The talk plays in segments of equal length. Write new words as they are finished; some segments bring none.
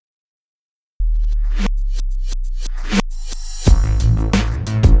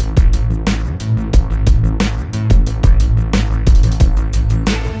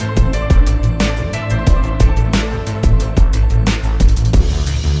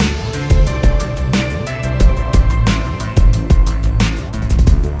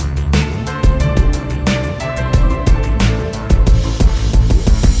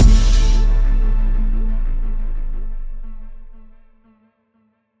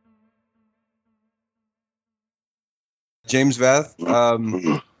James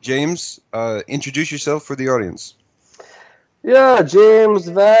Vath. James, introduce yourself for the audience. Yeah, James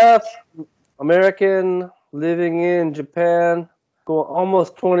Vath, American, living in Japan, going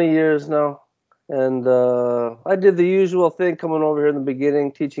almost 20 years now. And I did the usual thing coming over here in the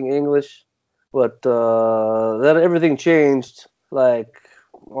beginning, teaching English. But then everything changed like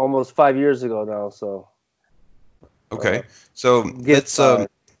almost 5 years ago now. So Okay, so get started.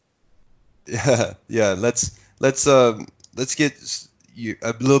 yeah, let's get you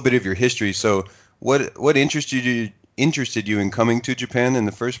a little bit of your history. So, what interested you in coming to Japan in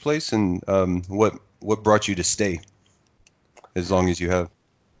the first place, and what brought you to stay as long as you have?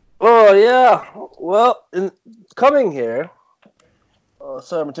 Oh, yeah. Well, in coming here,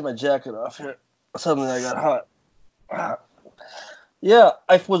 sorry, I'm going to take my jacket off here. Suddenly I got hot. Yeah,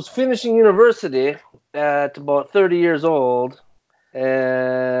 I was finishing university at about 30 years old,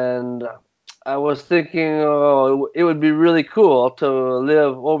 and I was thinking, oh, it would be really cool to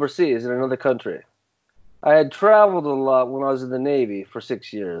live overseas in another country. I had traveled a lot when I was in the Navy for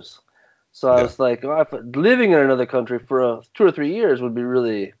 6 years. So I Yeah, was like, oh, living in another country for 2 or 3 years would be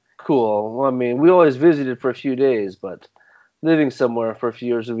really cool. Well, I mean, we always visited for a few days, but living somewhere for a few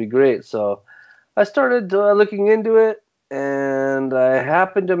years would be great. So I started looking into it, and I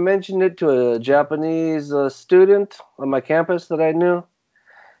happened to mention it to a Japanese student on my campus that I knew.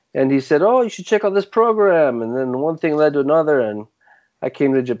 And he said, "Oh, you should check out this program." And then one thing led to another, and I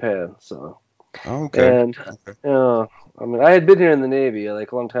came to Japan. So, oh, okay, and okay, I mean, I had been here in the Navy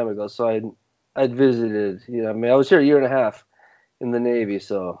like a long time ago, so I'd visited. I mean, I was here a year and a half in the Navy,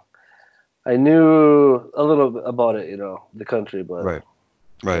 so I knew a little bit about it, the country. But right,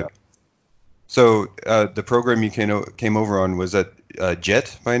 yeah, right. So, the program you came over on, was that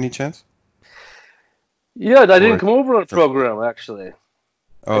JET by any chance? yeah, I didn't Or come over on a program actually.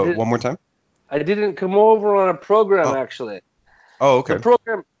 I oh, didn't. one more time? I didn't come over on a program Oh, actually. oh, The okay.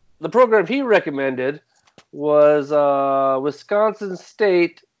 program, the program he recommended was Wisconsin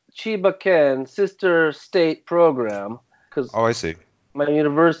State Chiba Ken Sister State Program because Oh, I see. my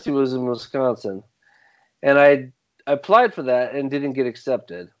university was in Wisconsin, and I applied for that and didn't get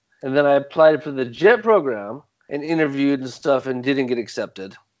accepted. And then I applied for the JET program and interviewed and stuff and didn't get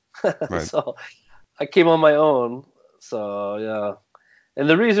accepted. Right, So I came on my own. So yeah. And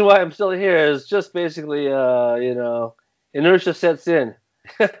the reason why I'm still here is just basically, inertia sets in.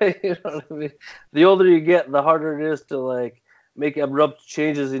 You know what I mean? The older you get, the harder it is to like make abrupt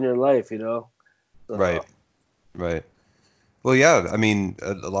changes in your life. right, So right. Well, yeah, I mean,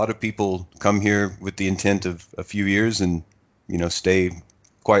 a lot of people come here with the intent of a few years and, stay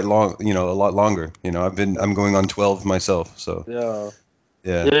quite long, a lot longer. I'm going on 12 myself, so yeah.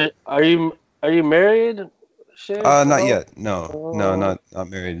 yeah. Yeah, are you married, Shay? At Not all? yet. No, no, Oh, not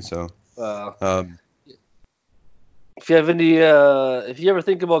married. So, uh, um, if you have any, if you ever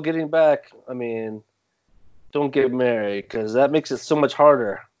think about getting back, I mean, don't get married because that makes it so much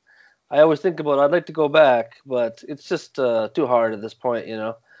harder. I always think about I'd like to go back, but it's just too hard at this point.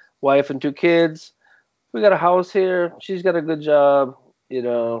 Wife and two kids. We got a house here. She's got a good job. You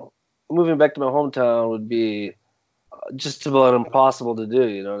know, Moving back to my hometown would be just about impossible to do.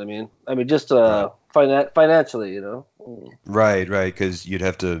 You know what I mean? I mean, just right, financially. right, because you'd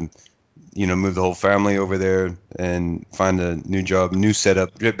have to, move the whole family over there and find a new job, new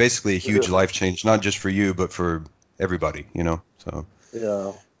setup. Basically, a huge Yeah. life change, not just for you, but for everybody. So,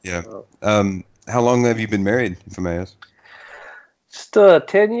 Yeah. yeah. Uh, How long have you been married, if I may ask? just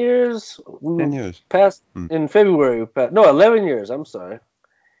 10 years. We 10 years. passed Hmm. in February. We passed, no, 11 years. I'm sorry.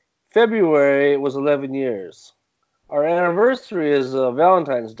 February was 11 years. Our anniversary is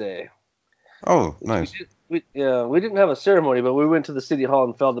Valentine's Day. Oh, Which we nice. did. We didn't have a ceremony, but we went to the city hall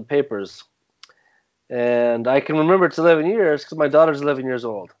and filed the papers. And I can remember it's 11 years because my daughter's 11 years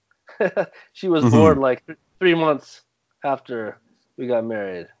old. She was Hmm. born like 3 months after we got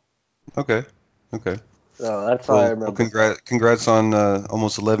married. Okay. Okay. So that's how I Well, remember. congrats on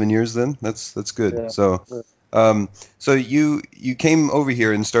almost 11 years then. That's good. Yeah. So you came over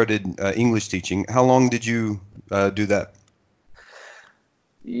here and started English teaching. How long did you do that?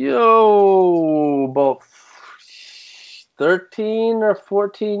 About 13 or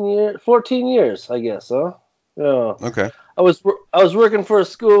 14 years. 14 years, I guess, huh? Yeah. Okay. I was working for a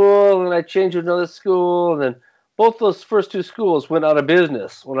school and I changed to another school and then both those first two schools went out of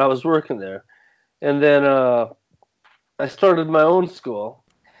business when I was working there. And then I started my own school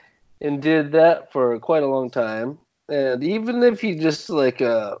and did that for quite a long time. And even if you just like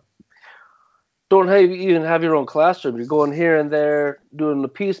don't even have your own classroom, you're going here and there doing the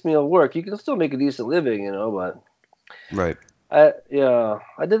piecemeal work, you can still make a decent living. But Right. I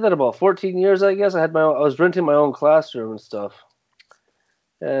did that about 14 years, I guess. I was renting my own classroom and stuff,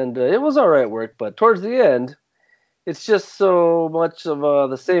 and it was all right work. But towards the end, it's just so much of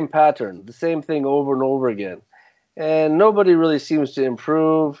the same pattern, the same thing over and over again, and nobody really seems to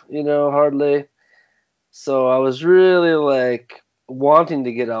improve, hardly. So I was really like wanting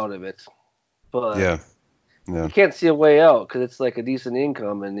to get out of it, but Yeah. Yeah. you can't see a way out because it's like a decent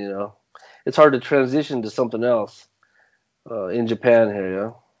income, and it's hard to transition to something else in Japan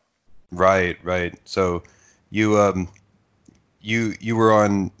here. Right. Right. So you you were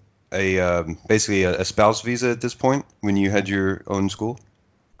on a basically a spouse visa at this point when you had your own school.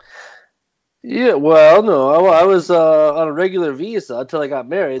 Yeah, well, no, I was on a regular visa until I got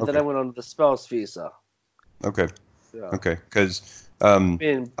married. Then Okay. I went on the spouse visa. Okay. Yeah, Okay. Because I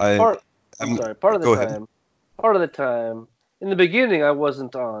mean, I I'm I'm sorry, go ahead. part of the time, in the beginning, I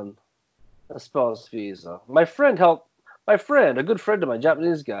wasn't on a spouse visa. My friend, a good friend of mine,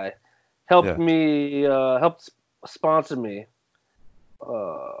 Japanese guy, Yeah. helped sponsor me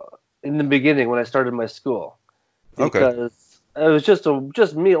uh, in the beginning when I started my school Okay. because it was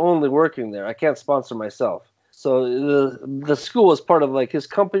just me only working there. I can't sponsor myself. So the school was part of like his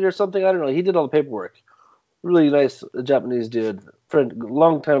company or something. I don't know. He did all the paperwork. Really nice Japanese dude, friend,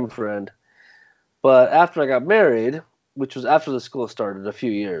 longtime friend. But after I got married, which was after the school started a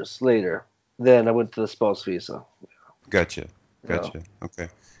few years later, then I went to the spouse visa. Gotcha. Yeah. Gotcha. Okay.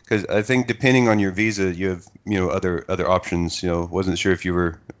 Because I think depending on your visa, you have other options. Wasn't sure if you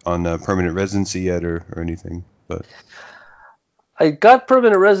were on permanent residency yet or anything, but I got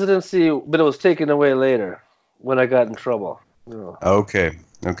permanent residency, but it was taken away later when I got in trouble. Yeah. okay.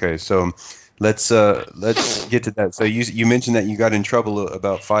 Okay. So let's get to that. So you mentioned that you got in trouble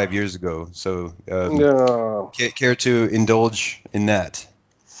about 5 years ago. So Yeah. care to indulge in that?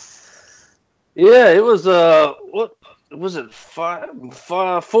 Yeah, it was what was it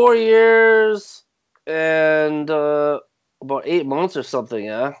 4 years and about 8 months or something.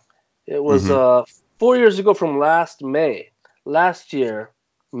 Yeah, it was Mm-hmm. 4 years ago from last year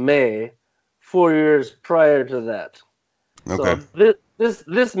May, 4 years prior to that. Okay. So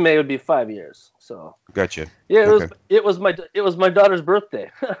this May would be 5 years. So Gotcha. yeah, Okay. it was my daughter's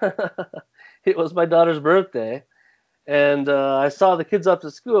birthday. It was my daughter's birthday, and I saw the kids up to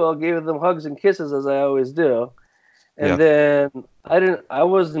school, gave them hugs and kisses as I always do. And Yeah. then I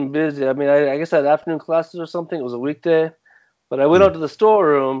wasn't busy. I mean, I guess I had afternoon classes or something. It was a weekday, but I went Mm. out to the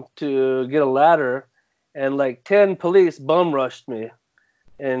storeroom to get a ladder, and like 10 police bum rushed me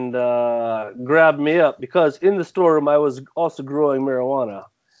and grabbed me up because in the storeroom I was also growing marijuana,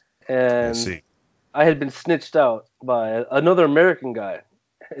 I and see. I had been snitched out by another American guy.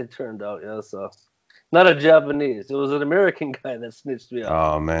 It turned out, yeah, so not a Japanese. It was an American guy that snitched me out.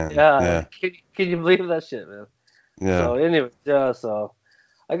 Oh man. Yeah, Yeah. can you believe that shit, man? Yeah. So anyway, yeah, so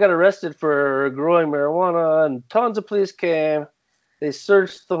I got arrested for growing marijuana, and tons of police came. They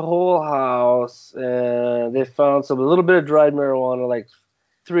searched the whole house, and they found a little bit of dried marijuana, like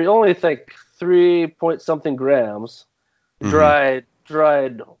only like 3 point something grams, Mm-hmm.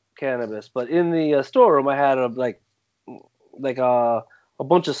 dried cannabis. But in the storeroom, I had like a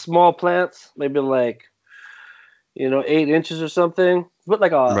bunch of small plants, maybe like 8 inches or something, but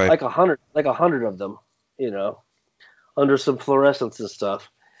Right. like a hundred of them, you know, under some fluorescents and stuff.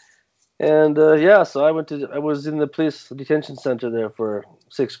 And yeah, so I was in the police detention center there for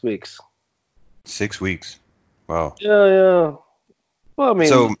 6 weeks. 6 weeks. Wow. Yeah, yeah. Well, I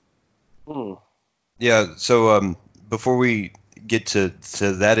So mean, hmm. yeah. So before we get to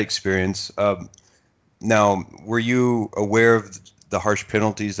that experience, now were you aware of the harsh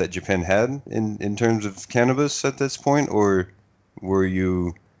penalties that Japan had in terms of cannabis at this point, or were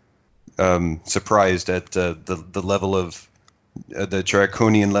you surprised at the level of the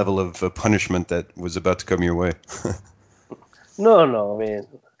draconian level of punishment that was about to come your way? No, no. I mean,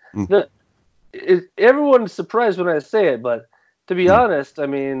 Mm, the everyone's surprised when I say it, but to be mm. honest, I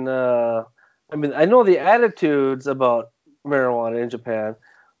know the attitudes about marijuana in Japan,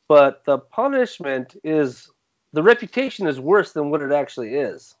 but the reputation is worse than what it actually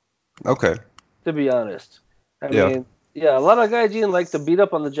is. Okay. To be honest, I Yeah. mean, yeah, a lot of gaijin like to beat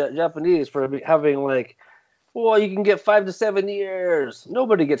up on the Japanese for having like, well, you can get 5 to 7 years.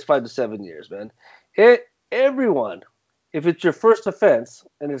 Nobody gets 5 to 7 years, man. Everyone, if it's your first offense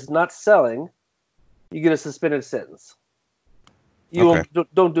and it's not selling, you get a suspended sentence. You Okay.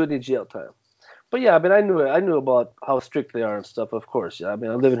 don't do any jail time. But yeah, I mean, I knew about how strict they are and stuff. Of course, yeah. I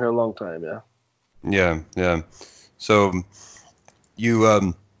mean, I'm living here a long time, yeah. Yeah. Yeah. So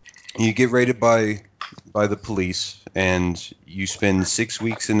you get raided by the police and you spend 6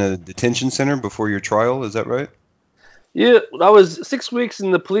 weeks in a detention center before your trial. Is that right? Yeah, I was 6 weeks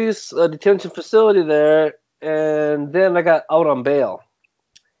in the police detention facility there, and then I got out on bail.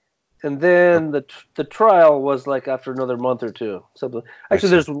 And Oh, then the trial was like after another month or two. Something. I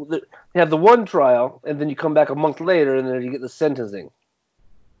Actually, see. you have the one trial, and then you come back a month later, and then you get the sentencing.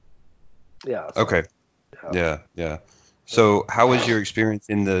 Yeah. So. Okay. Yeah. Yeah, yeah. So, how was your experience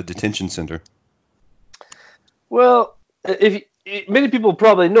in the detention center? Well, if many people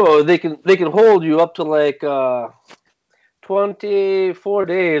probably know they can hold you up to like 24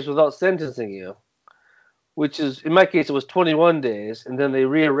 days without sentencing you, which is in my case it was 21 days, and then they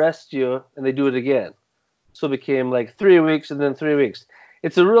rearrest you and they do it again. So it became like 3 weeks and then 3 weeks.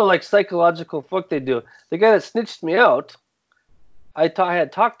 It's a real like psychological fuck they do. The guy that snitched me out, I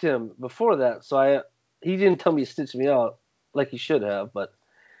had talked to him before that, so he didn't tell me he snitched me out like he should have, but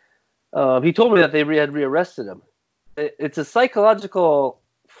he told me that they had rearrested him. It's a psychological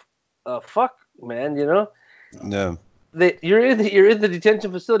fuck, man. You know, No. you're in the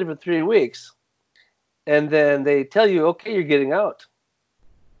detention facility for 3 weeks, and then they tell you, okay, you're getting out,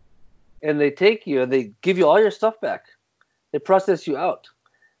 and they take you and they give you all your stuff back. They process you out.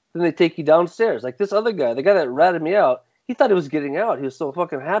 Then they take you downstairs. Like this other guy, the guy that ratted me out, he thought he was getting out. He was so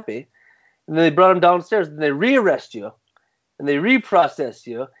fucking happy. And then they brought him downstairs and they rearrest you and they reprocess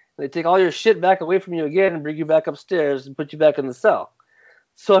you and they take all your shit back away from you again and bring you back upstairs and put you back in the cell.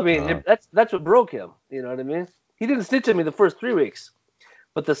 So I mean, Uh, that's what broke him. You know what I mean? He didn't snitch on me the first 3 weeks,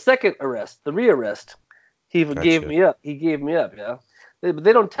 but the second arrest, the rearrest, he gave gotcha. me up. He gave me up. Yeah. But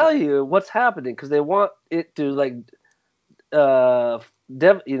they don't tell you what's happening because they want it to like uh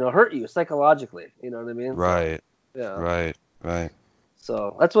hurt you psychologically. You know what I mean? So Right, yeah. right, right.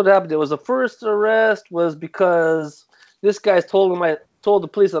 So that's what happened. It was the first arrest was because this guy told the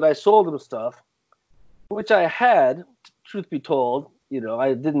police that I sold him stuff, which I had. Truth be told,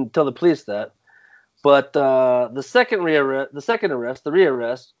 I didn't tell the police that. But the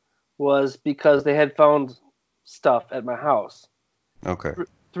rearrest, was because they had found stuff at my house. Okay.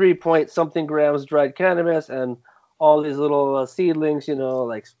 3 point something grams dried cannabis and all these little seedlings,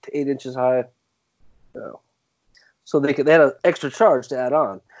 like 8 inches high. You know. So they had an extra charge to add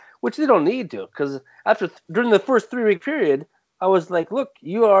on, which they don't need to, because during the first 3 week period, I was like, look,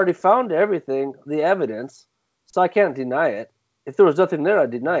 you already found everything, the evidence, so I can't deny it. If there was nothing there,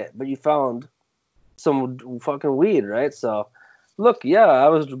 I'd deny it. But you found some fucking weed, right? So, look, yeah, I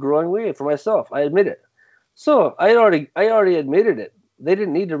was growing weed for myself. I admit it. So I already admitted it. They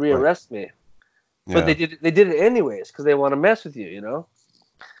didn't need to Right. rearrest me, but they Yeah. did it anyways because they want to mess with you,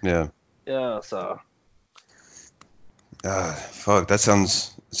 Yeah. Yeah. So. Fuck, that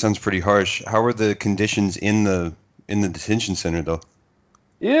sounds pretty harsh. How were the conditions in the detention center though?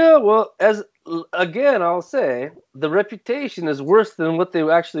 Yeah, well, again, I'll say the reputation is worse than what they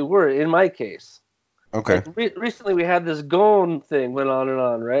actually were in my case. Okay. Like recently, we had this Gone thing went on and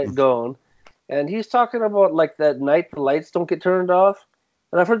on, right? Gone, and he's talking about like that night the lights don't get turned off,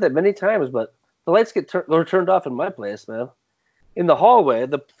 and I've heard that many times, but the lights they're turned off in my place, man. In the hallway,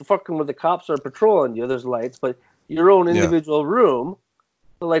 the fucking where the cops are patrolling you, there's lights, but your own Yeah. individual room,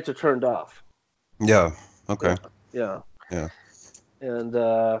 the lights are turned off. Yeah. Yeah, Okay. yeah, Yeah. and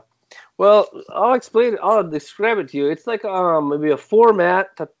well, I'll explain it. I'll describe it to you. It's like maybe a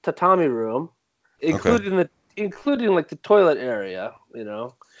four-mat tatami room, Okay. including like the toilet area,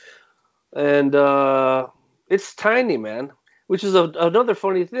 and it's tiny, man. Which is another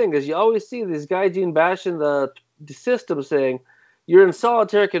funny thing is you always see these gaijin bashing the system saying you're in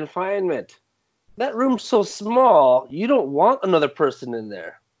solitary confinement. That room's so small, you don't want another person in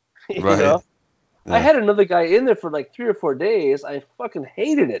there. you Right. know. I Yeah. had another guy in there for like 3 or 4 days. I fucking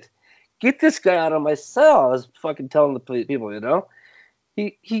hated it. Get this guy out of my cell. I was fucking telling the people.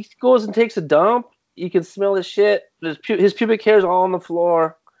 He goes and takes a dump. You can smell his shit. His pubic hair is all on the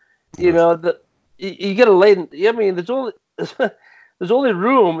floor. You Ugh. know you get a lay. I mean, there's only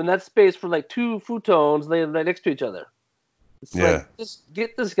room in that space for like two futons laying right next to each other. It's Yeah. like just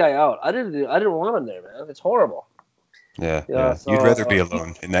get this guy out. I didn't want him there, man. It's horrible. Yeah. Yeah. Yeah. So You'd rather be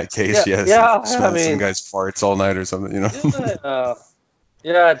alone in that yeah, case. Yes. yeah. I Smell some mean, guy's farts all night or something. yeah.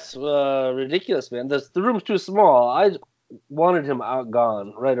 Yeah, it's ridiculous, man. The room's too small. I wanted him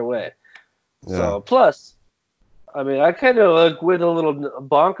gone right away. Yeah. So plus, I mean, I kind of like went a little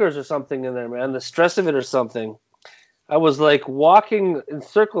bonkers or something in there, man. The stress of it or something. I was like walking in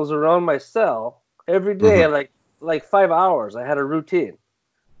circles around my cell every day, Hmm. like 5 hours. I had a routine.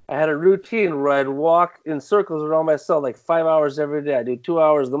 Where I'd walk in circles around my cell like 5 hours every day. I do 2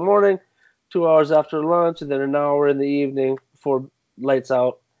 hours in the morning, 2 hours after lunch, and then an hour in the evening before lights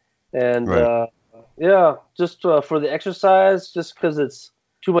out. And Right. yeah, just for the exercise, just because it's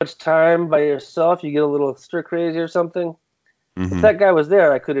too much time by yourself, you get a little stir crazy or something. If Hmm. that guy was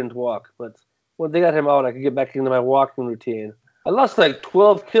there, I couldn't walk. But when they got him out, I could get back into my walking routine. I lost like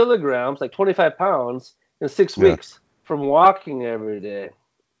 12 kilograms, like 25 pounds, in six Yeah. weeks from walking every day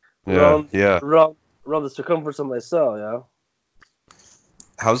Yeah. around Yeah. around around the circumference of my cell. Yeah,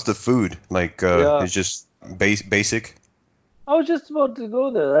 How's the food? Like, yeah. it's just basic. I was just about to go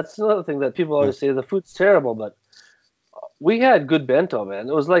there. That's another thing that people Yeah. always say the food's terrible, but we had good bento, man.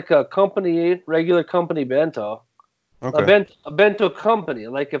 It was like a company, regular company bento. Okay. A bento company.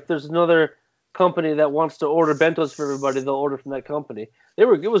 Like if there's another company that wants to order bentos for everybody, they'll order from that company. It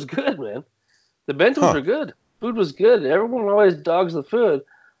was good, man. The bentos Huh. were good. Food was good. Everyone always dogs the food.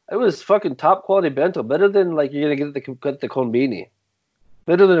 It was fucking top quality bento, better than like you're gonna get the konbini.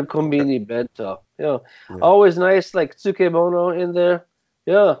 Better than a Okay. konbini bento. Yeah. Always nice like tsukebono in there.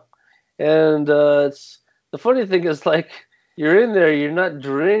 Yeah, and it's the funny thing is like you're in there, you're not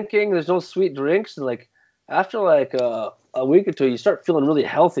drinking. There's no sweet drinks, and like after like a week or two, you start feeling really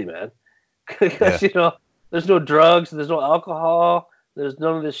healthy, man. Yeah. Because there's no drugs, there's no alcohol, there's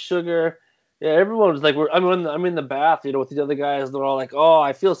none of this sugar. Yeah, everyone's like, I'm in the bath, with the other guys. They're all like, oh,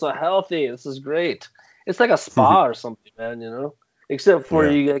 I feel so healthy. This is great. It's like a spa or something, man. Except for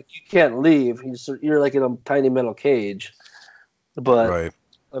Yeah. you can't leave. You're like in a tiny metal cage. But Right.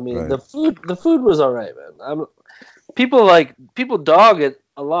 I mean, Right. the food was all right, man. People dog it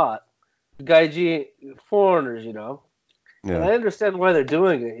a lot. Gaiji foreigners. And Yeah. I understand why they're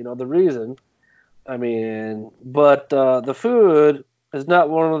doing it. The reason. I mean, but the food is not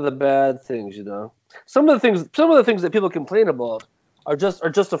one of the bad things. Some of the things that people complain about are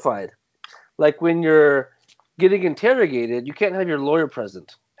justified. Like when you're getting interrogated, you can't have your lawyer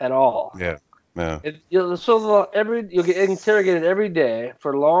present at all. Yeah. Yeah. You'll get interrogated every day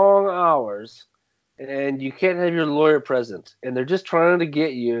for long hours, and you can't have your lawyer present. And they're just trying to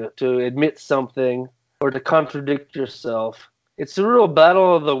get you to admit something or to contradict yourself. It's a real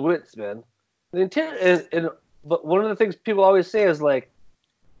battle of the wits, man. But one of the things people always say is like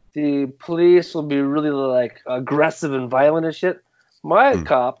the police will be really like aggressive and violent and shit. My Hmm.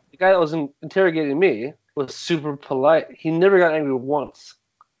 cop, the guy that was interrogating me, was super polite. He never got angry once.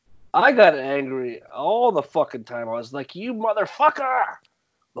 I got angry all the fucking time. I was like, "You motherfucker!"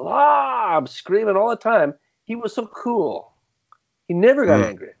 Blah! I'm screaming all the time. He was so cool. He never got Hmm.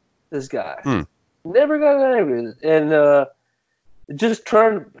 angry. This guy Hmm. never got angry, and just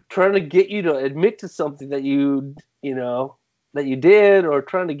trying to get you to admit to something that that you did, or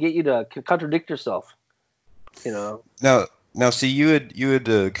trying to get you to contradict yourself. You know. Now, see, you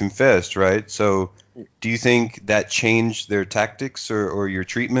had confessed, right? So, do you think that changed their tactics or your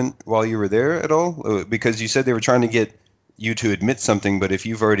treatment while you were there at all? Because you said they were trying to get you to admit something, but if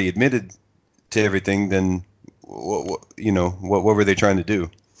you've already admitted to everything, then what were they trying to do?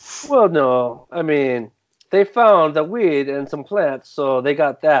 Well, no. I mean, they found the weed and some plants, so they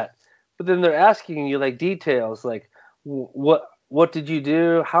got that. But then they're asking you like details, like what did you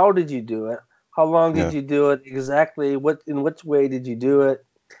do? How did you do it? How long did Yeah. you do it? Exactly. In which way did you do it?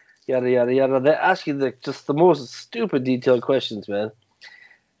 Yada yada yada. They ask you just the most stupid detailed questions, man.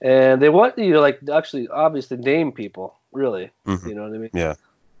 And they want you to like actually obviously name people, really. Hmm. You know what I mean? Yeah.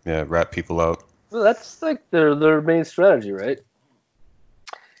 Yeah. Rat people out. Well, that's like their main strategy, right?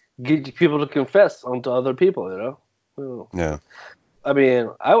 Get people to confess onto other people. Well, Yeah. I mean,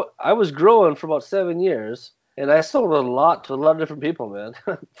 I was growing for about 7 years, and I sold a lot to a lot of different people, man,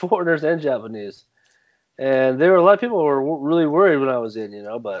 foreigners and Japanese. And there were a lot of people who were really worried when I was in.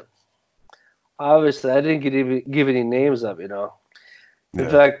 But obviously I didn't give any names up. In Yeah.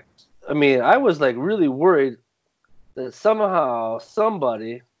 fact, I mean, I was like really worried that somehow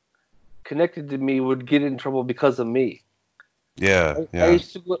somebody connected to me would get in trouble because of me. Yeah. I Yeah.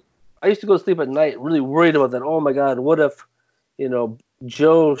 used to go, I used to go to sleep at night really worried about that. Oh my God, what if,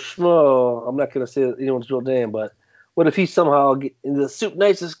 Joe Schmo, I'm not gonna say anyone's real name, but what if he somehow the soup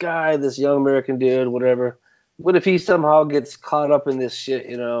nicest guy, this young American dude, whatever. What if he somehow gets caught up in this shit.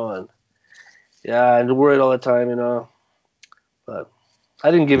 And yeah, and worried all the time. But I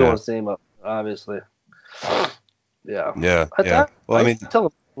didn't give Yeah. anyone's name up, obviously. Yeah. Yeah. I Yeah. thought Well, I I used mean, to tell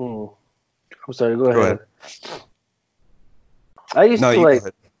him. I'm sorry. Go go ahead. ahead. I used No, to you go like.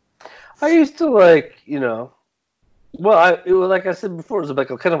 ahead. I used to like. Well, it was like I said before, it was like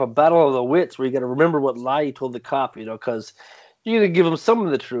a kind of a battle of the wits where you got to remember what lie you told the cop, because you got to give him some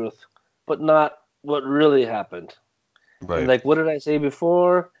of the truth, but not what really happened. And Right. like, what did I say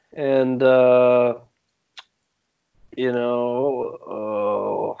before? And I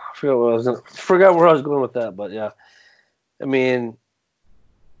forgot where I was going with that, but yeah. I mean,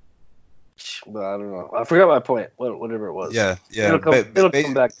 But I don't know. I forgot my point. Whatever it was. Yeah, yeah, It'll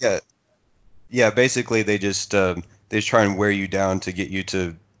come back. yeah, yeah. Basically, they just try and wear you down to get you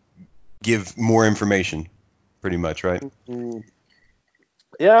to give more information, pretty much, right? Mm,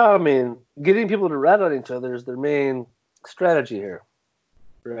 Yeah, I mean, getting people to rat on each other is their main strategy here,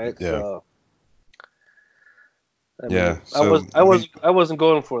 right? Yeah, So, I yeah. mean, So when, I wasn't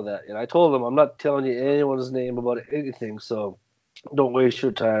going for that. I told them I'm not telling you anyone's name about anything, so don't waste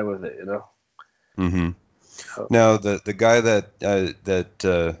your time with it. hmm Uh, Now the guy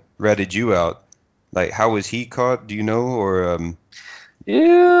that ratted you out, like how was he caught? Do you know? Or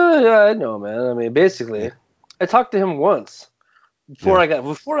yeah, I know, man. I mean, yeah, basically, I talked to him once yeah,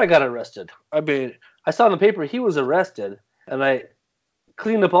 before I got arrested. I mean, I saw in the paper he was arrested, and I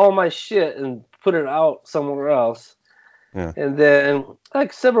cleaned up all my shit and put it out somewhere else. yeah. And then,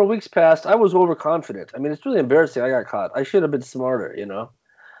 like several weeks passed, I was overconfident. I mean, it's really embarrassing. I got caught. I should have been smarter.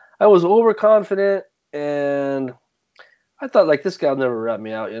 I was overconfident, and I thought like this guy'll never rat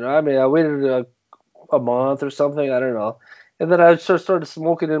me out. I mean, I waited a month or something. I don't know, and then I started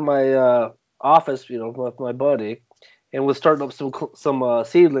smoking in my office. With my buddy, and was starting up some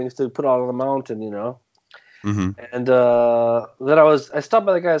seedlings to put out on the mountain. hmm And then I stopped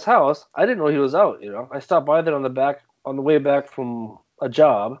by the guy's house. I didn't know he was out. I stopped by there on the way back from a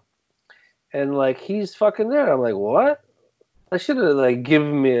job, and like he's fucking there. I'm like, what? I should have like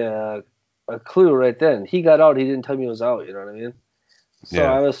given me a clue right then. He got out. He didn't tell me he was out. You know what I mean? So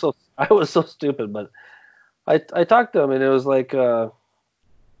Yeah. I was so stupid. But I talked to him, and it was like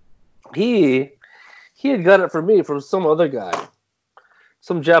he he had got it from me from some other guy,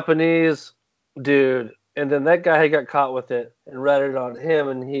 some Japanese dude. And then that guy had got caught with it and ratted on him,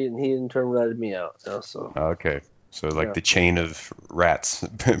 and he in turn ratted me out. So Okay. So like yeah, the chain of rats,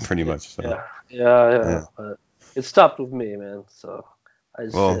 pretty much. So yeah. yeah. But it stopped with me, man. So I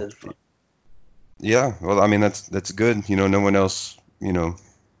just Well, said, fuck. yeah. Well, I mean that's good. No one else,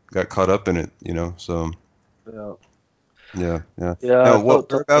 got caught up in it. So Yeah, yeah, yeah. yeah. Now,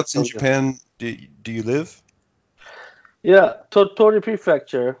 whereabouts in Totally good. Japan do you live? Yeah, Tottori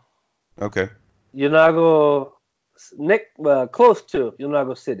Prefecture, Okay. Yonago, close to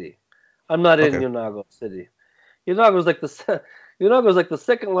Yonago City. I'm not in Okay. Yonago City. Yonago's like Yonago's like the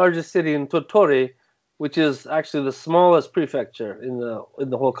second largest city in Tottori, which is actually the smallest prefecture in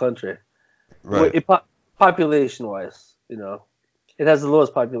the whole country. Right. Population wise, it has the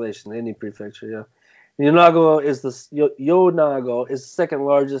lowest population in any prefecture. Yeah, Yonago is Yonago is the second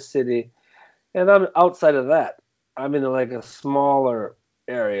largest city, and I'm outside of that. I'm in like a smaller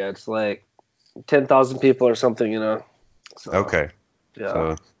area. It's like 10,000 people or something. So Okay. yeah.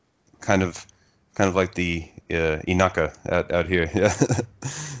 So kind of like the Inaka out here. Yeah.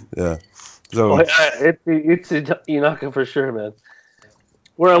 Yeah. Oh So yeah, it's Inaka for sure, man.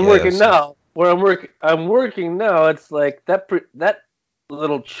 Where I'm yeah. working now, I'm working now. It's like that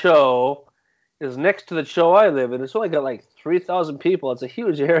little cho is next to the cho I live in. It's only got like 3,000 people. It's a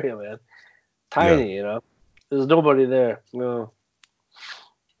huge area, man. Yeah. Tiny. There's nobody there. No.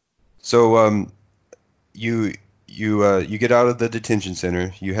 So you get out of the detention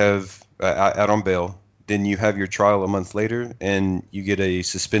center. You have out on bail. Then you have your trial a month later, and you get a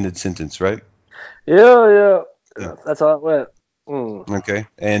suspended sentence, right? Yeah. Yeah. That's how it went. Mm. Okay.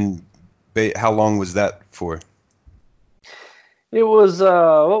 And how long was that for? It was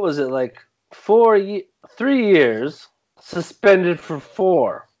what was it like 3 years suspended for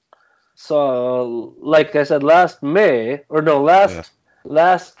 4. So like I said last May or no Yeah.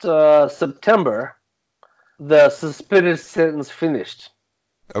 last September the suspended sentence finished.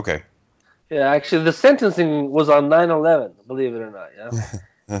 Okay. Yeah, actually the sentencing was on 9/11, believe it or not. Yeah,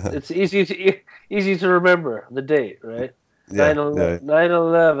 it's easy to remember the date, right? Yeah. Yeah.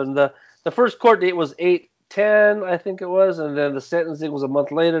 9/11. The first court date was 8/10, I think it was, and then the sentencing was a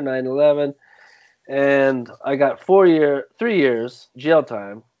month later, 9/11, and I got 3 years jail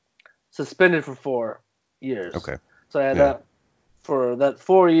time, suspended for 4 years. Okay. So I had Yeah. that for that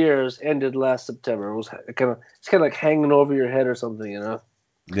 4 years ended last September. It was it's kind of like hanging over your head or something.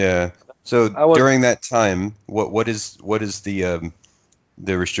 Yeah. So I was during that time, what is the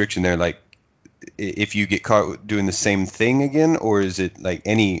restriction there? Like, if you get caught doing the same thing again, or is it like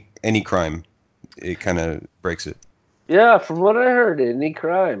any crime? It kind of breaks it. Yeah, from what I heard, any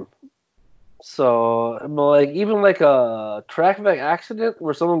crime. So like even like a traffic accident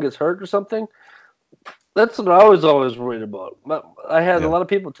where someone gets hurt or something. That's what I was always worried about. I had a Yeah. lot of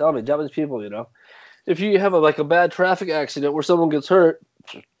people tell me, Japanese people, if you have a bad traffic accident where someone gets hurt,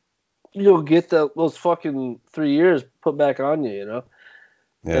 you'll get those fucking 3 years put back on you.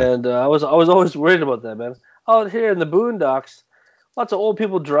 Yeah. And I was always worried about that, man. Out here in the boondocks, Lots of old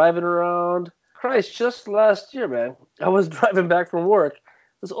people driving around. Christ, just last year, man, I was driving back from work.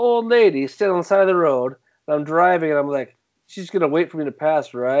 This old lady sitting on the side of the road, and I'm driving, and I'm like, she's gonna wait for me to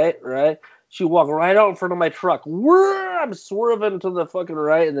pass, right? Right? She walked right out in front of my truck. Whirr! I'm swerving to the fucking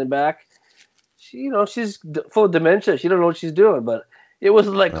right and then back. She's full of dementia. She don't know what she's doing, but it was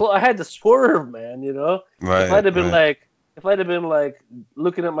like I had to swerve, man. If Right, I'd have been right. like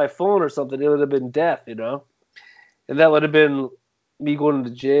looking at my phone or something, it would have been death, and that would have been me going to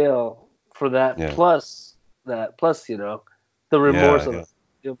jail for that Yeah, plus the remorse yeah, of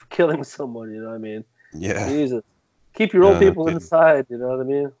yeah, killing someone. You know what I mean? yeah. Jesus, keep your old No, no people kidding. inside. You know what I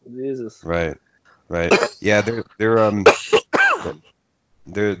mean? Jesus. Right, right. Yeah,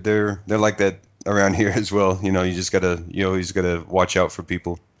 they're like that around here as well. You always gotta watch out for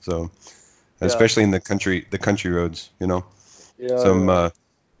people. So Yeah, especially in the country roads. yeah, Some yeah.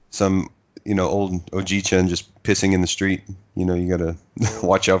 some old OG-chan just pissing in the street. You gotta Yeah.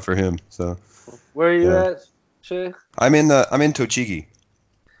 watch out for him. So Where are you yeah, at, Shay? I'm in Tochigi.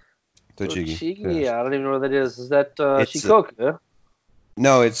 Tochigi. Yeah, Tochigi. I don't even know what that is. Is that it's Shikoku?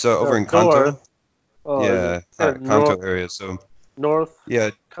 no, it's over No, in north. Kanto. Oh, is it Yeah, kind of Kanto area. So north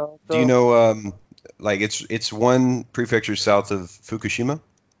yeah, do you Kanto? know like it's one prefecture south of Fukushima?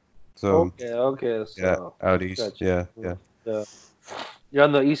 So Okay, okay. yeah, So, out east. gotcha. Yeah, yeah. Yeah. You're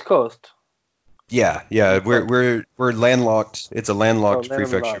on the East Coast. Yeah, yeah, East Coast. we're landlocked. It's a Oh, landlocked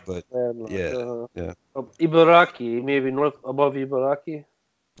prefecture, landlocked. but Landlocked. yeah, yeah. Ibaraki, maybe north above Ibaraki.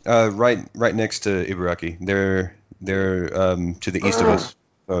 Right next to Ibaraki. They're to the east of us.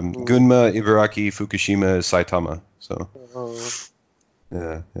 Hmm. Gunma, Ibaraki, Fukushima, Saitama. So Uh,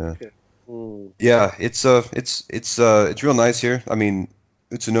 yeah, yeah, okay. Hmm. yeah. It's real nice here. I mean,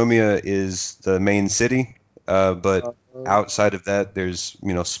 Utsunomiya is the main city, but Uh, outside of that, there's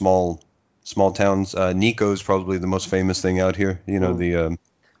small towns. Nikko is probably the most famous thing out here. hmm. The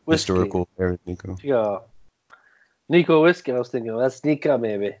Whiskey. historical area of Nikko. Yeah. Nico whiskey. I was thinking that's Nika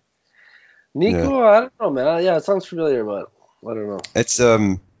maybe. Yeah, Nico. I don't know, man. Yeah, it sounds familiar, but I don't know. it's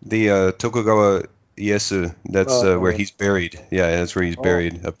the Tokugawa Ieyasu. That's where Uh, he's buried. Yeah, that's where he's oh,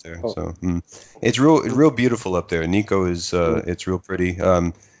 buried up there. oh. So it's real beautiful up there. Nikko is Hmm. it's real pretty.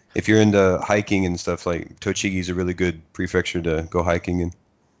 If you're into hiking and stuff, like Tochigi's a really good prefecture to go hiking in.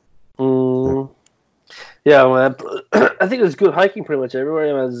 Yeah, Mm, yeah, man. I think it's good hiking pretty much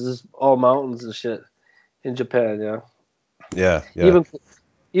everywhere. Man. It's just all mountains and shit in Japan. Yeah, yeah, yeah. even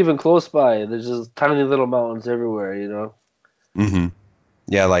even close by, there's just tiny little mountains everywhere. hmm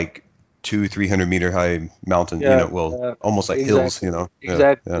Yeah, like 200-300 meter high mountain. Yeah, Well, almost like hills. exactly, Yeah,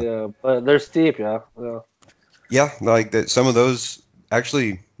 exactly. yeah. Yeah, but they're steep. Yeah, yeah. Yeah, like that. Some of those,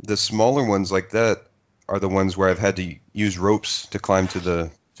 actually, the smaller ones like that are the ones where I've had to use ropes to climb to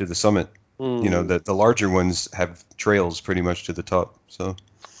the summit. Hmm. The larger ones have trails pretty much to the top. So,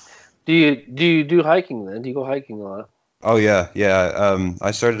 Do you do hiking then? Do you go hiking a lot? oh yeah, yeah.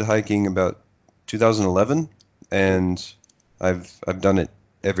 I started hiking about 2011, and I've done it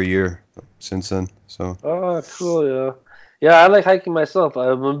every year since then. So, Oh, cool. Yeah, yeah. I like hiking myself.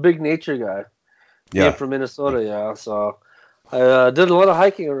 I'm a big nature guy. Being yeah, from Minnesota, yeah. So I did a lot of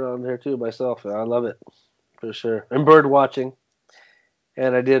hiking around here too myself. Yeah, I love it for sure. And bird watching.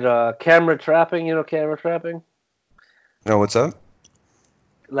 And I did camera trapping. You know, camera trapping, no, what's up?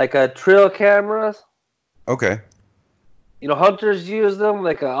 like a trail cameras. Okay. Hunters use them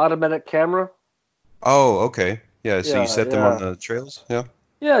like an automatic camera. Oh, okay. Yeah, so you Yeah, set them on yeah, the trails? Yeah.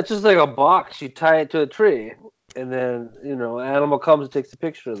 yeah. It's just like a box. You tie it to a tree, and then animal comes and takes a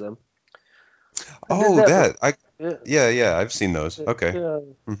picture of them. I did Oh, that for that. I yeah, Yeah, yeah, I've seen those. Okay. yeah.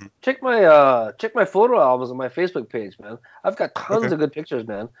 hmm Check my photo albums on my Facebook page, man. I've got tons Okay. of good pictures,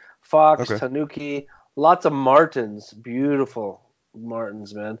 man. Fox, Okay. tanuki, lots of martins, beautiful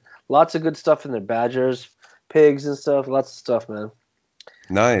martins, man. Lots of good stuff in there. Badgers, pigs and stuff. Lots of stuff, man.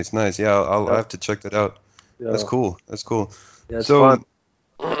 Nice, nice. Yeah, I'll Yeah, have to check that out. That's yeah, cool. That's cool. yeah. It's So, fun.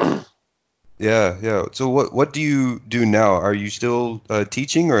 yeah, yeah. So what do you do now? Are you still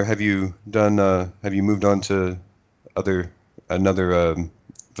teaching, or have you moved on to other another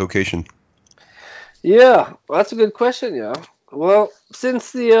vocation? Yeah, well, that's a good question. Yeah. Well,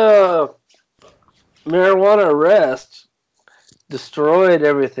 since the marijuana arrest destroyed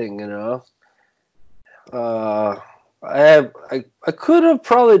everything, uh, I could have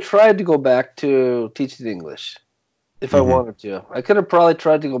probably tried to go back to teaching English if I hmm wanted to. I could have probably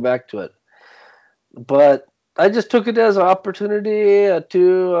tried to go back to it, but I just took it as an opportunity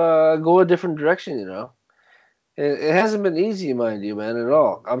to go a different direction. It hasn't been easy, mind you, man, at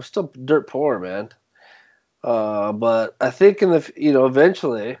all. I'm still dirt poor, man. But I think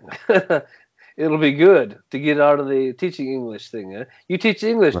eventually, it'll be good to get out of the teaching English thing. Eh? You teach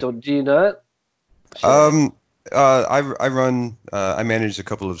English, don't you not? Sure. I manage a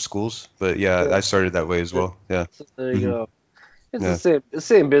couple of schools, but yeah, Yeah. I started that way as well. Yeah. So there you Hmm. go. It's Yeah. the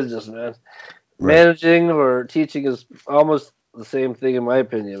same business, man. Right. Managing or teaching is almost the same thing in my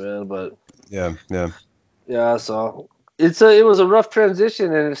opinion, man. But Yeah. Yeah. yeah, so it was a rough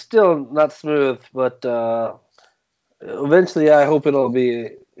transition and it's still not smooth, but eventually I hope it'll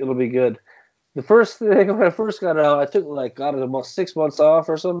be good. The first thing when I first got out, I took like got about 6 months off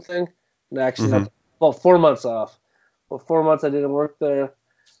or something. And actually, Hmm. not well, 4 months off. Well, 4 months I didn't work there.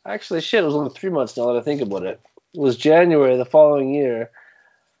 Actually, shit, it was only 3 months now that I think about it. It was January the following year.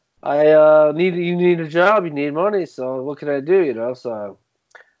 You need a job, you need money, so what can I do, you know? So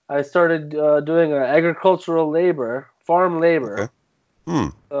I started doing agricultural labor, farm labor. Okay. Hmm.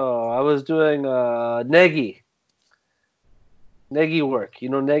 So I was doing negi work. You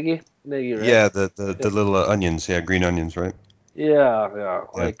know negi, right? Yeah. The little onions. Yeah. Green onions. Right. Yeah, yeah,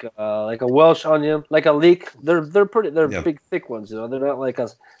 Yeah. like a Welsh onion, like a leek. They're Yeah. big thick ones, you know. They're not like a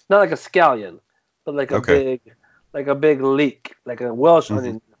scallion, but Okay. like a big leek, like a Welsh Hmm.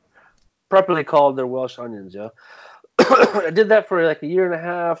 onion. Properly called, they're Welsh onions, yeah. I did that for like a year and a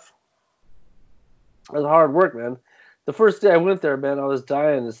half. It was hard work, man. The first day I went there, man, I was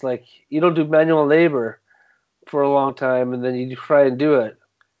dying. It's like you don't do manual labor for a long time, and then you try and do it,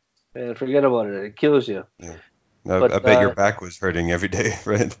 and forget about it. It kills you. Yeah. But I bet your back was hurting every day,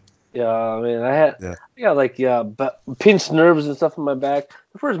 right? yeah, I mean, Yeah. I got like but pinched nerves and stuff in my back.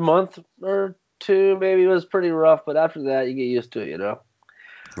 The first month or two maybe was pretty rough, but after that you get used to it, you know.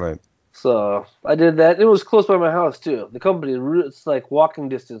 Right. So I did that. It was close by my house too. The company, it's like walking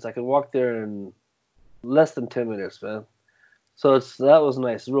distance. I could walk there in less than 10 minutes, man. So that was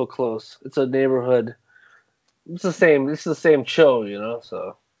nice, real close. It's a neighborhood. It's the same. It's the same show, you know.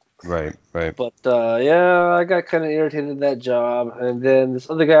 So, Right. Right. but yeah, I got kind of irritated at that job, and then this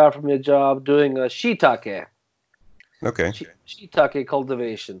other guy offered me a job doing a shiitake. Okay. Shiitake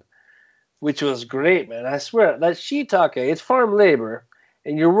cultivation, which was great, man. I swear that shiitake, it's farm labor,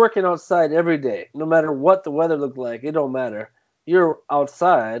 and you're working outside every day, no matter what the weather looked like. It don't matter. You're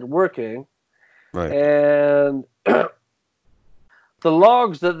outside working, Right. and the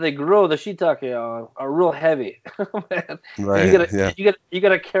logs that they grow the shiitake on are real heavy, man. And you Right. gotta Yeah. you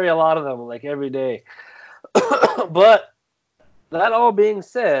gotta carry a lot of them like every day. But that all being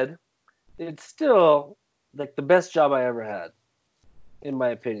said, it's still like the best job I ever had, in my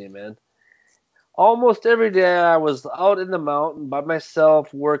opinion, man. Almost every day I was out in the mountain by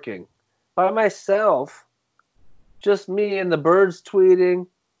myself working. By myself, just me and the birds tweeting,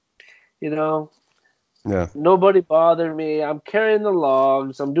 you know. Yeah. Nobody bothered me. I'm carrying the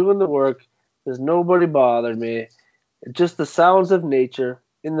logs, I'm doing the work. There's nobody bothered me. Just the sounds of nature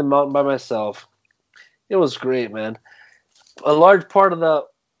in the mountain by myself. It was great, man. A large part of the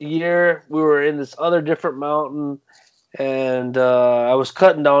year we were in this other different mountain and I was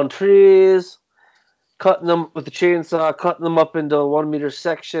cutting down trees, cutting them with the chainsaw, cutting them up into 1 meter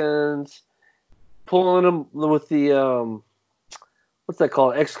sections, pulling them with the what's that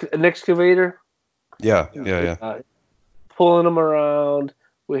called? An excavator. Yeah. Yeah. Yeah. Pulling them around.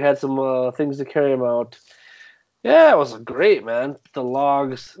 We had some things to carry them out. Yeah, it was great, man. The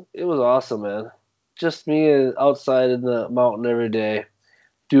logs, it was awesome, man. Just me outside in the mountain every day,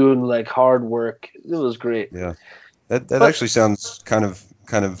 doing like hard work. It was great. Yeah. That But actually sounds kind of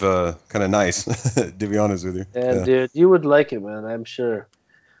nice, to be honest with you. and Yeah. dude, you would like it, man. I'm sure.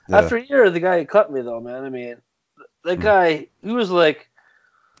 Yeah. After a year, the guy cut me though, man. I mean, that Mm. guy, he was like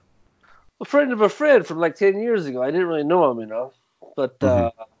a friend of a friend from like 10 years ago. I didn't really know him, you know, but Hmm.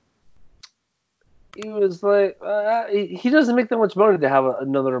 he was like, he doesn't make that much money to have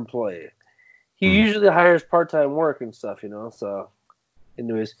another employee. He Mm. usually hires part-time work and stuff, you know. So,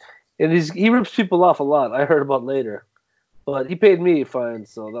 anyways, and he rips people off a lot. I heard about later, but he paid me fine,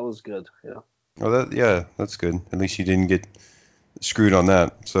 so that was good. Yeah. Oh, yeah, that's good. At least you didn't get screwed on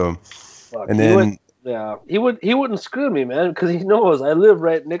that. So, Fuck. and then, Yeah. He wouldn't screw me, man, because he knows I live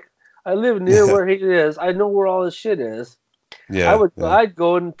I live near yeah, where he is. I know where all his shit is. yeah, yeah, I'd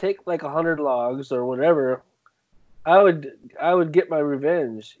go and take like 100 logs or whatever. I would get my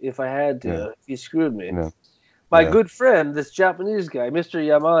revenge if I had yeah, to. If he screwed me. yeah, My yeah. good friend, this Japanese guy, Mr.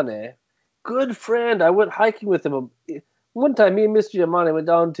 Yamane, good friend. I went hiking with him. One time, me and Mr. Yamane went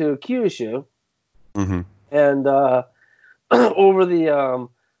down to Kyushu, Hmm. and over the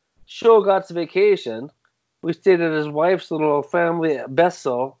Shogatsu vacation, we stayed at his wife's little family at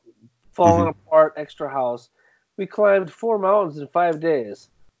Besso, falling Hmm. apart extra house. We climbed 4 mountains in 5 days,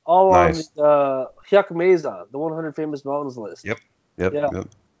 all on Nice. the Hyakumeizan, the 100 famous mountains list. Yep, yep, Yeah, yep.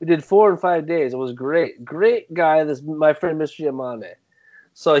 We did 4 and 5 days. It was great guy. This my friend Mr. Yamane.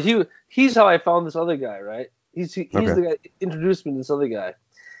 So he's how I found this other guy, right? He's the guy that introduced me to this other guy.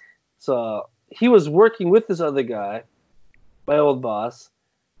 So he was working with this other guy, my old boss,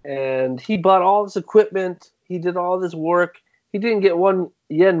 and he bought all this equipment. He did all this work. He didn't get 1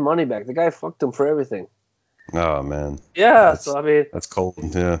 yen money back. The guy fucked him for everything. Oh man. Yeah. So I mean, that's cold.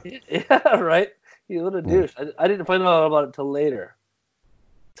 Yeah. Yeah. Right. He's a little douche. I didn't find out about it till later.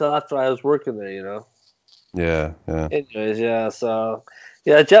 Till after I was working there, you know. Yeah. Yeah. Anyways, yeah. So.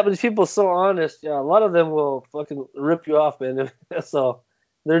 Yeah, Japanese people are so honest. Yeah, a lot of them will fucking rip you off, man. So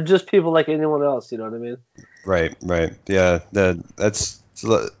they're just people like anyone else. You know what I mean? Right. Yeah, that's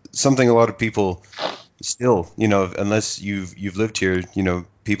something a lot of people still, unless you've lived here,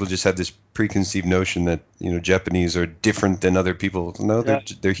 people just have this preconceived notion that Japanese are different than other people. No,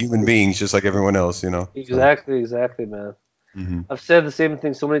 they're human beings just like everyone else. Exactly, man. Mm-hmm. I've said the same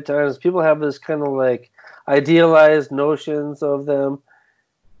thing so many times. People have this kind of like idealized notions of them.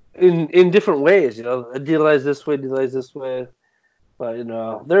 In different ways, idealize this way, but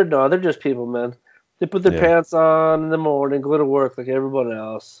they're just people, man. They put their pants on in the morning, go to work like everyone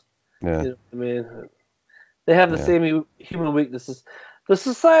else. Yeah. You know what I mean? They have the same human weaknesses. The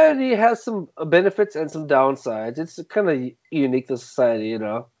society has some benefits and some downsides. It's kind of unique to society,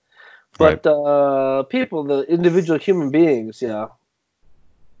 But people, the individual human beings,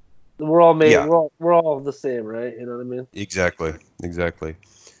 we're all made. We're all the same, right? You know what I mean? Exactly.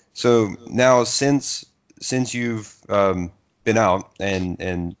 So now, since you've been out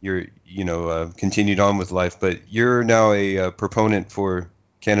and you're continued on with life, but you're now a proponent for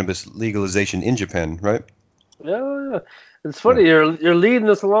cannabis legalization in Japan, right? Yeah. It's funny. You're leading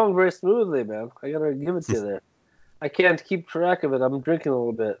us along very smoothly, man. I gotta give it to you there. I can't keep track of it. I'm drinking a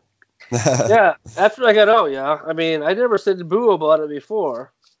little bit. Yeah. After I got out, I mean, I never said boo about it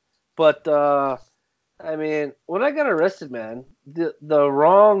before, but. I mean, when I got arrested, man, the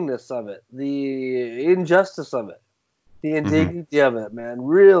wrongness of it, the injustice of it, the indignity of it, man,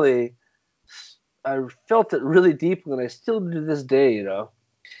 really, I felt it really deeply, and I still do to this day,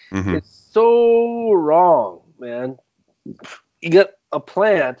 It's so wrong, man. You get a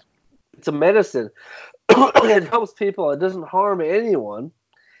plant, it's a medicine, it helps people, it doesn't harm anyone,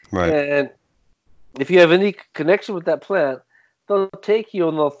 right? And if you have any connection with that plant, they'll take you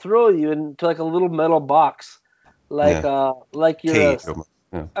and they'll throw you into like a little metal box, like you're cage.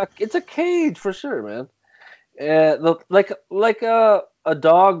 It's a cage for sure, man. Like a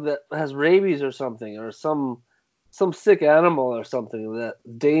dog that has rabies or something, or some sick animal or something that's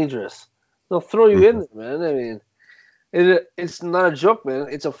dangerous. They'll throw you in there, man. I mean, it's not a joke, man.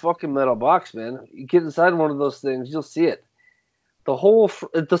 It's a fucking metal box, man. You get inside one of those things, you'll see it.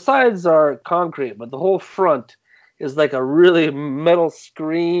 The sides are concrete, but the whole front is like a really metal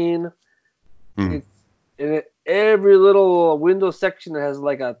screen. Every little window section has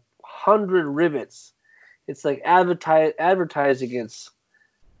like 100 rivets. It's like advertising its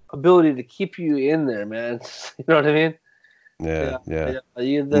ability to keep you in there, man. You know what I mean? Yeah.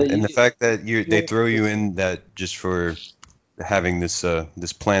 And the fact that they throw you in that just for having this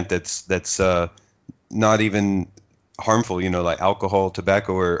plant that's not even harmful, like alcohol,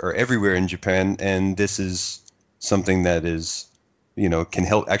 tobacco are everywhere in Japan, and this is something that is, can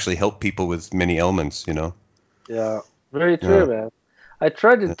actually help people with many ailments, Yeah, very true, man. I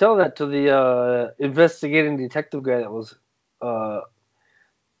tried to tell that to the investigating detective guy that was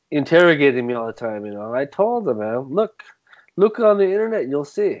interrogating me all the time, I told him, man, look on the internet, you'll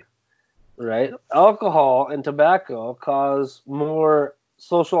see, right? Alcohol and tobacco cause more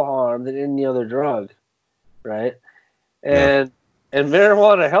social harm than any other drug, right? And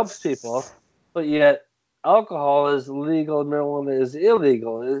marijuana helps people, but yet alcohol is legal, marijuana is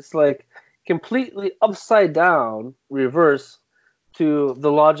illegal. It's like completely upside down, reverse to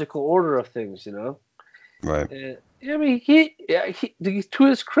the logical order of things, Right. And, I mean, he to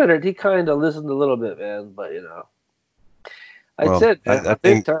his credit, he kind of listened a little bit, man. But I said, I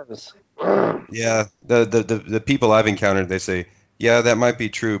think times. Yeah, the people I've encountered, they say, yeah, that might be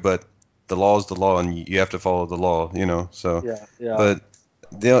true, but the law is the law, and you have to follow the law, So, yeah. But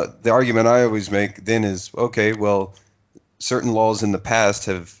the argument I always make then is, okay, well, certain laws in the past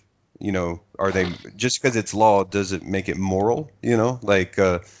have, are they just because it's law, does it make it moral? Like,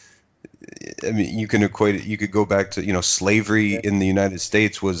 I mean, you can equate it. You could go back to, slavery in the United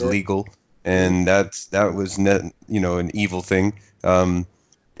States was legal, and that was an evil thing.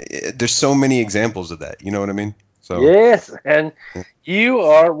 There's so many examples of that. You know what I mean? So yes, and you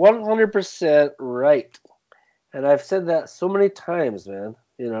are 100% right. And I've said that so many times, man.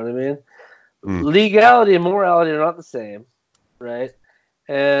 You know what I mean? Legality and morality are not the same, right?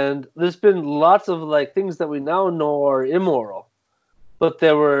 And there's been lots of like things that we now know are immoral, but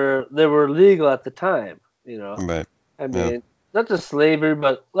they were legal at the time. Right. I Yeah. mean, not just slavery,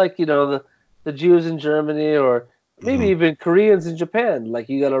 but like the Jews in Germany, or maybe Hmm. even Koreans in Japan. Like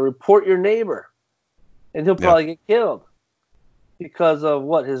you got to report your neighbor, and he'll Yeah. probably get killed because of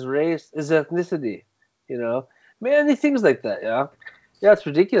what, his race, his ethnicity. Many things like that. Yeah, it's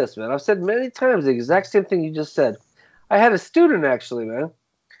ridiculous, man. I've said many times the exact same thing you just said. I had a student actually, man,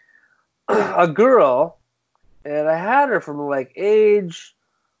 a girl, and I had her from like age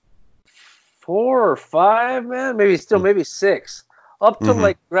 4 or 5, man, maybe 6, up to Hmm.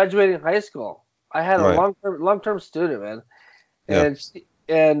 like graduating high school. I had a Right. long term student, man, Yeah.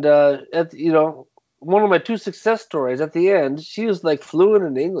 and one of my 2 success stories at the end, she was like fluent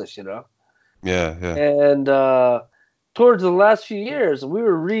in English. Yeah. Yeah. And towards the last few years, we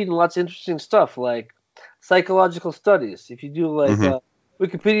were reading lots of interesting stuff like psychological studies. If you do like Hmm. a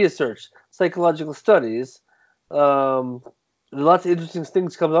Wikipedia search, psychological studies, um, lots of interesting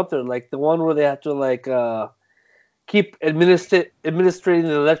things come up there. Like the one where they have to like keep administrating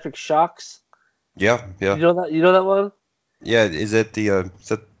the electric shocks. Yeah. Yeah. You know that? You know that one? Yeah. Is that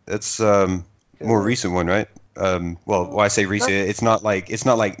that's more Uh, recent one, right? Well, when I say recent, not, it's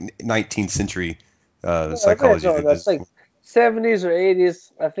not like 19th century man, psychology. no, that's This, like 70s or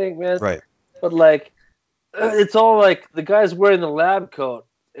 80s, I think, man. right. But like, it's all like the guy's wearing the lab coat,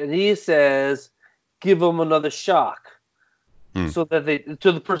 and he says, "Give him another shock," Hmm. so that they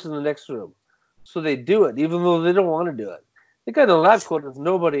to the person in the next room, so they do it, even though they don't want to do it. The guy in the lab coat is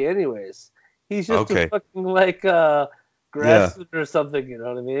nobody, anyways. He's just a Okay. fucking like Yeah. grassroots or something. You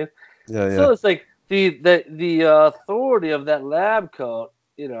know what I mean? Yeah. Yeah. So it's like the authority of that lab coat,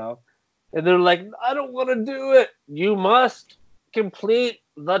 and they're like, "I don't want to do it. You must complete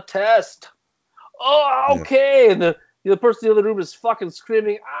the test." Oh, Yeah. okay. And the person in the other room is fucking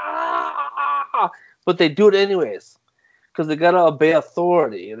screaming, ah! But they do it anyways because they gotta obey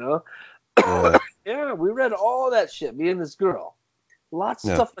authority. Yeah. Yeah, we read all that shit. Me and this girl, lots of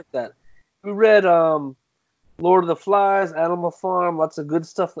Yeah. stuff like that. We read Lord of the Flies, Animal Farm, lots of good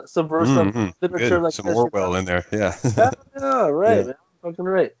stuff, subversive Hmm. literature Good. like Some this. Orwell in there. Yeah. Yeah, right, Yeah. man, fucking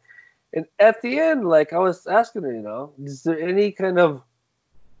right. And at the end, like I was asking her, is there any kind of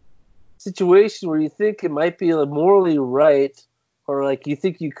situation where you think it might be like morally right, or like you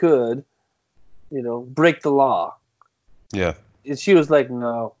think you could, break the law? Yeah. And she was like,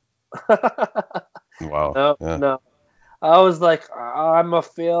 no. Wow. No, Yeah. no. I was like, I'm a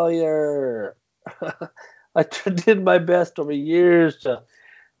failure. Did my best over years to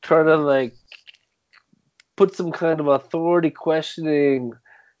try to like put some kind of authority questioning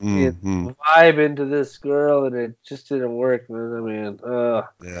Hmm. vibe into this girl, and it just didn't work, man. I mean,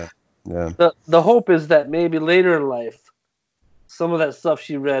 Yeah. Yeah. the hope is that maybe later in life, some of that stuff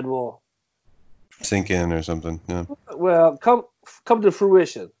she read will, Sink in or something. Yeah. well, come to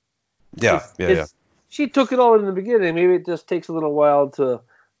fruition. Yeah. It's Yeah. Yeah. it's she took it all in the beginning. Maybe it just takes a little while to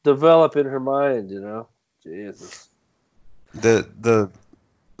develop in her mind. Jesus. The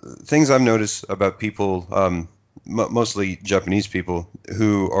things I've noticed about people, mostly Japanese people,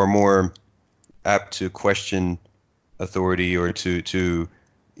 who are more apt to question authority or just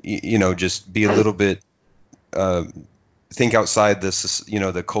be a little bit uh, think outside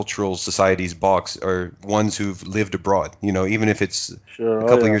the cultural society's box, are ones who've lived abroad. Even if it's Sure. a Oh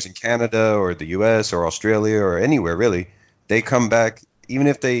couple of yeah. years in Canada or the U.S. or Australia or anywhere really, they come back. Even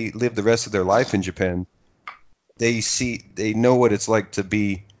if they live the rest of their life in Japan, they know what it's like to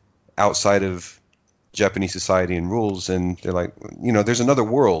be outside of Japanese society and rules, and they're like, there's another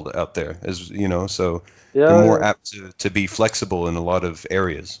world out there, so they're Yeah, more yeah. apt to be flexible in a lot of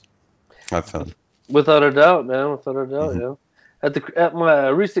areas, I've found. Without a doubt, man. Without a doubt, Hmm. yeah. At my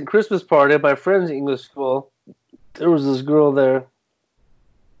recent Christmas party at my friend's English school, there was this girl there,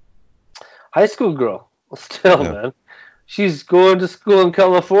 high school girl, still, Yeah. man. She's going to school in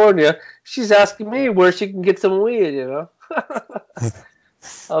California. She's asking me where she can get some weed.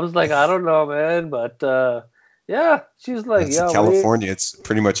 I was like, I don't know, man, but yeah, she's like, That's in yeah, weed, California. It's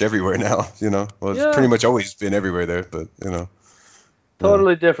pretty much everywhere now, Well, it's pretty yeah, much always been everywhere there, but. Yeah.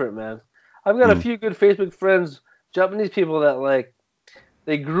 totally different, man. I've got a Mm. few good Facebook friends, Japanese people that like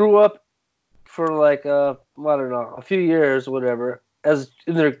they grew up for like I don't know, a few years or whatever, as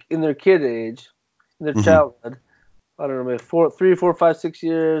in their kid age, in their Hmm. childhood. I don't know, maybe 3, 4, 5, 6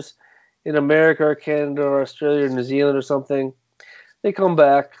 years in America or Canada or Australia or New Zealand or something. They come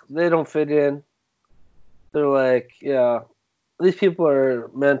back, they don't fit in. They're like, yeah, these people are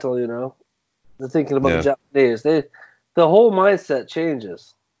mental. They're thinking about the Yeah. Japanese. The whole mindset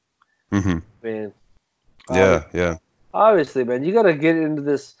changes. Hmm. I mean, I don't. Yeah. Yeah. Obviously, man, you gotta get into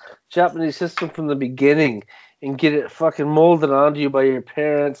this Japanese system from the beginning and get it fucking molded onto you by your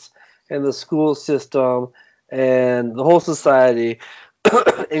parents and the school system and the whole society,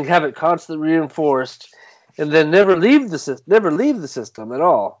 and have it constantly reinforced, and then never leave the system at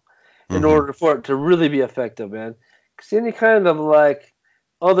all, in Hmm. order for it to really be effective, man. Because any kind of like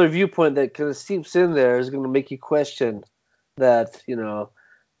other viewpoint that kind of seeps in there is going to make you question that,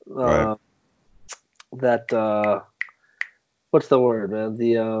 Right. uh, that what's the word, man?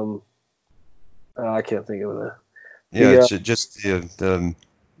 I can't think of it. Yeah, The it's just the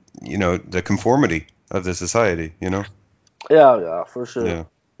conformity of the society, you know? Yeah, for sure. Yeah.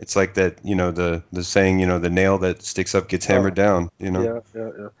 It's like that, the saying, the nail that sticks up gets Uh, hammered down, you know? yeah.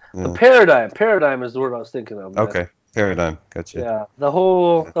 The Yeah. paradigm is the word I was thinking of, man. Okay. Paradigm. Gotcha. Yeah, the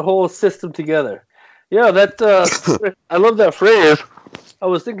whole system together. Yeah, I love that phrase. I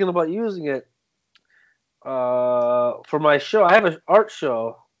was thinking about using it for my show. I have an art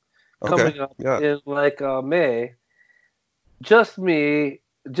show Okay. coming up Yeah. in like May. Just me,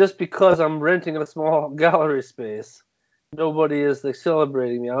 just because I'm renting a small gallery space. Nobody is like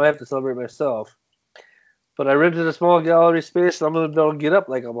celebrating me. I have to celebrate myself. But I rented a small gallery space, and I'm gonna be able to get up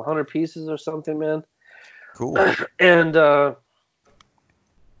like 100 pieces or something, man. Cool. And the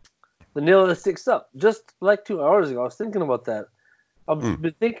nail that sticks up. Just like 2 hours ago, I was thinking about that. Hmm. I've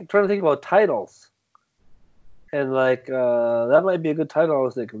been trying to think about titles, and like that might be a good title. I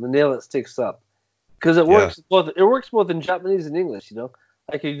was thinking, the nail that sticks up, because it Yeah. works both. It works both in Japanese and English.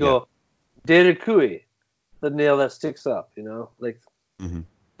 I could Yeah. go Derekui, the nail that sticks up. Hmm.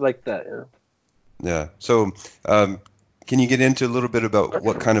 Like that. Yeah. So, can you get into a little bit about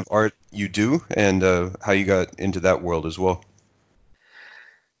what kind of art you do and how you got into that world as well?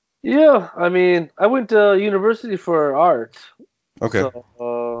 Yeah, I mean, I went to university for art, Okay.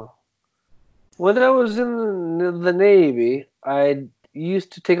 so when I was in the Navy, I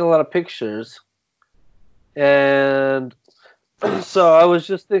used to take a lot of pictures, and so I was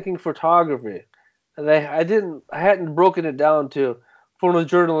just thinking photography, and I hadn't broken it down to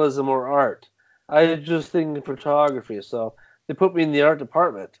photojournalism or art. I was just thinking photography, so they put me in the art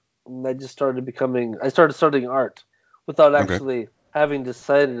department, and I started studying art without Okay. actually having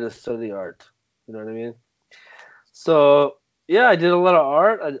decided to study art. You know what I mean? So yeah, I did a lot of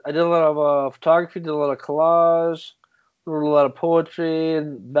art. I did a lot of photography, did a lot of collage, wrote a lot of poetry.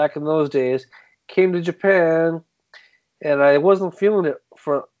 And back in those days, came to Japan, and I wasn't feeling it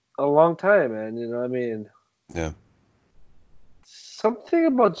for a long time, man. You know what I mean? Yeah. Something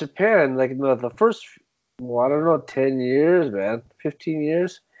about Japan, like the first, well, I don't know, 10 years, man, 15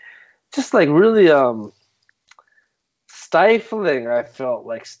 years, just like really stifling. I felt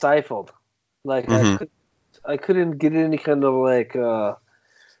like stifled, like Hmm. I couldn't get any kind of like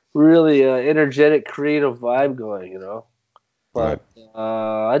really energetic, creative vibe going. Right. But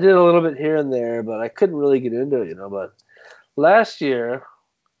I did a little bit here and there, but I couldn't really get into it. But last year,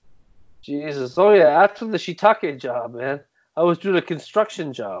 Jesus, oh yeah, after the shiitake job, man, I was doing a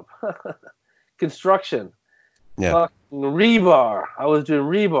construction job. Construction, Yeah. fucking rebar. I was doing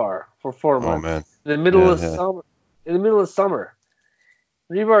rebar for four Oh months man. in the middle Yeah. of Yeah. summer. In the middle of summer,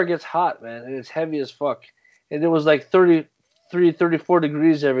 rebar gets hot, man, and it's heavy as fuck. And it was like 33, 34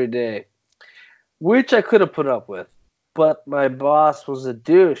 degrees every day, which I could have put up with. But my boss was a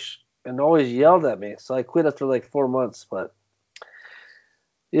douche and always yelled at me, so I quit after like 4 months. But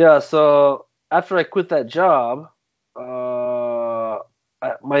yeah, so after I quit that job,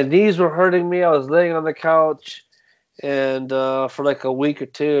 my knees were hurting me. I was laying on the couch, and for like a week or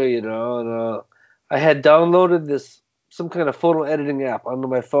two, and I had downloaded some kind of photo editing app onto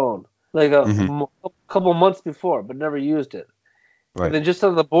my phone, like Hmm. couple months before, but never used it. And Right. then just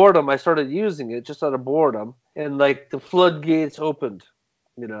out of the boredom, I started using it just out of boredom, and like the floodgates opened.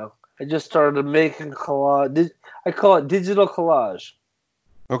 I just started making collage. I call it digital collage,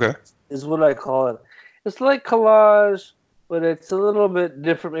 Okay. is what I call it. It's like collage, but it's a little bit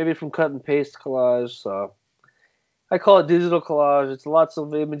different, maybe from cut and paste collage. So I call it digital collage. It's lots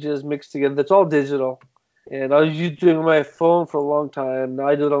of images mixed together. It's all digital. And I was using my phone for a long time. Now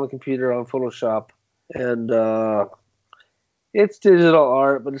I do it on the computer on Photoshop, and it's digital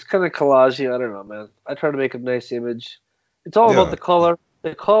art, but it's kind of collagey. I don't know, man. I try to make a nice image. It's all about Yeah. the color.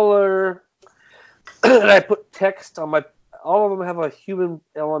 The color, and I put text on my. All of them have a human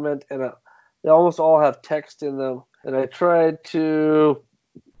element, and they almost all have text in them. And I tried to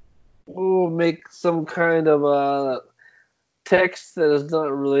make some kind of text that is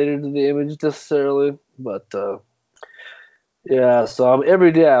not related to the image necessarily, but yeah. So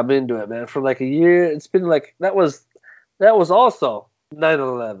every day I'm into it, man. For like a year, it's been like that was also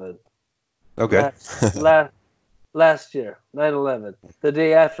 9/11. Okay. Last last last year, 9/11, the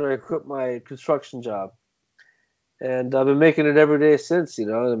day after I quit my construction job, and I've been making it every day since. You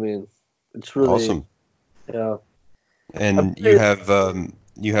know, I mean, it's really, Awesome. yeah. And you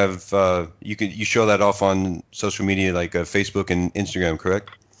show that off on social media like Facebook and Instagram, correct?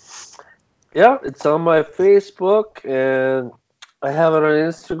 Yeah, it's on my Facebook, and I have it on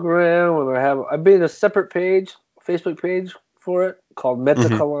Instagram, and I made a separate page, Facebook page for it called Meta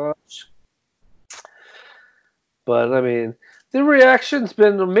Hmm. Collage. But I mean, the reaction's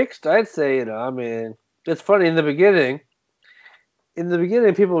been mixed, I'd say. You know, I mean, it's funny in the beginning. In the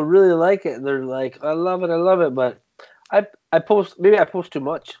beginning, people really like it, and they're like, "I love it, I love it." But I post maybe I post too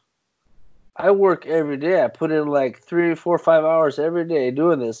much. I work every day. I put in like 3, 4, 5 hours every day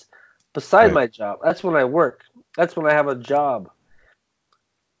doing this beside Right. my job. That's when I work. That's when I have a job.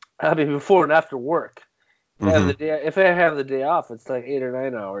 I mean, before and after work. Hmm. If I have the day off, it's like 8 or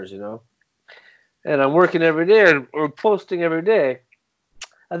 9 hours, you know. And I'm working every day or posting every day.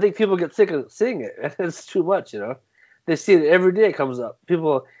 I think people get sick of seeing it. It's too much, you know. They see it every day. It comes up.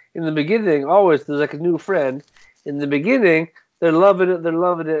 People in the beginning always there's like a new friend. In the beginning, they're loving it. They're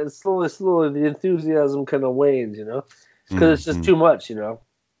loving it, and slowly, the enthusiasm kind of wanes, you know, because it's just Hmm. too much, you know.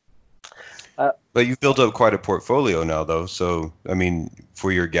 Uh, But you've built up quite a portfolio now, though. So, I mean,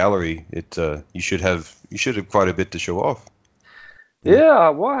 for your gallery, you should have quite a bit to show off. Yeah. yeah,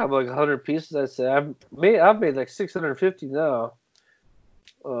 well, I have like 100 pieces. I say I've made like 650 now.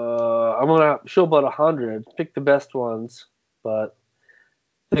 I'm gonna show about 100. Pick the best ones, but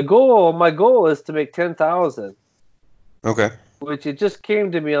my goal is to make 10,000. Okay. Which it just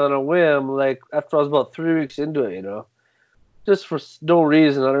came to me on a whim, like after I was about 3 weeks into it, you know, just for no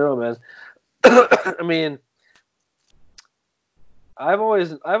reason. I don't know, man. I mean, I've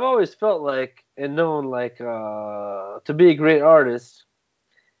always felt like and known like to be a great artist,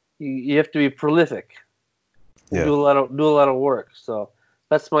 you have to be prolific and Yeah. do a lot of work. So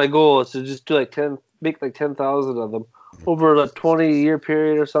that's my goal is to just do like make like 10,000 of them over a 20-year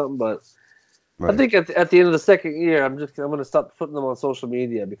period or something. But I Right. think at the end of the second year, I'm gonna stop putting them on social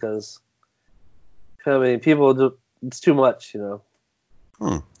media because I mean people do it's too much, you know.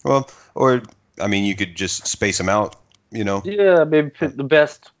 Hmm. Well, or I mean, you could just space them out. You know. Yeah, maybe pick the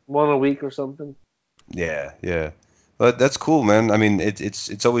best one a week or something. Yeah. Yeah. But that's cool, man. I mean,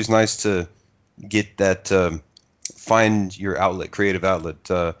 it's always nice to get that find your outlet, creative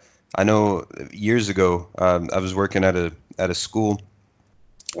outlet. I know years ago, I was working at a school,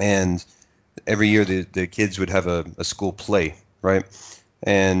 and every year the kids would have a school play, right?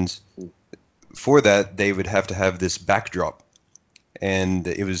 And for that, they would have to have this backdrop, and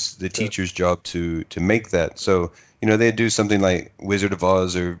it was the Yeah. teacher's job to make that. So they'd do something like Wizard of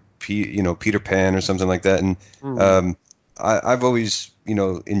Oz or Peter Pan or something like that, and Mm. um, I've always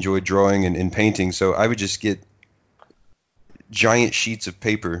enjoyed drawing and painting, so I would just get giant sheets of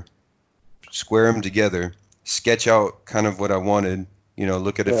paper, square them together, sketch out kind of what I wanted,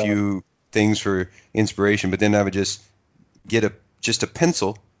 look at a Yeah. few things for inspiration, but then I would just get just a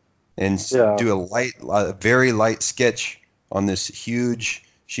pencil and Yeah. do a very light sketch on this huge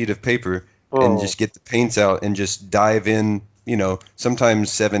sheet of paper and Oh. just get the paints out and just dive in,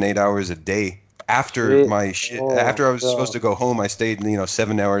 sometimes 7, 8 hours a day. Sweet. After Oh. I was Yeah. supposed to go home, I stayed,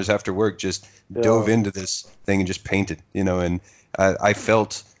 7 hours after work, just dove Yeah. into this thing and just painted, and I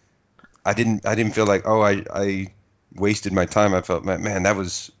felt I didn't feel like, oh, I wasted my time. I felt, man, that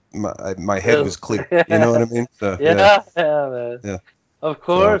was my head was clear. You know what I mean? So yeah, Yeah. Yeah, man. yeah. Of So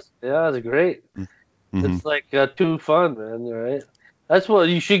course. Yeah, it's great. hmm. It's like too fun, man. Right? That's what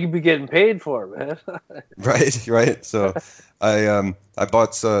you should be getting paid for, man. Right, right. So I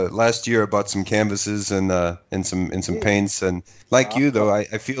bought last year I bought some canvases and some Yeah. paints, and like you though, I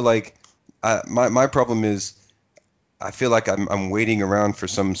feel like my problem is I feel like I'm waiting around for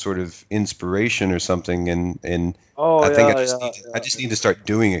some sort of inspiration or something, and Oh I think yeah, yeah, I just need to start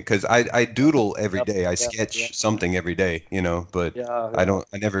doing it because I doodle every yep, day. I yep, yep, sketch something every day, but yeah, I yeah, don't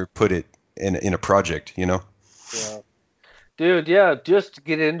I never put it in a project. yeah. Dude, yeah, just to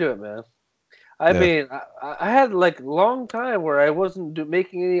get into it, man. I Yeah. mean, I had like long time where I wasn't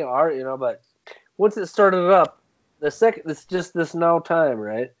making any art, you know, but once it started up, it's just this now time,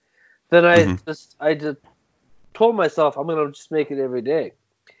 right? Then Hmm. I just told myself I'm gonna just make it every day,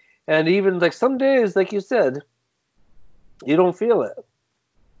 and even like some days, like you said, you don't feel it,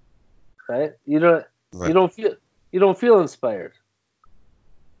 right? You Right. don't feel you don't feel inspired.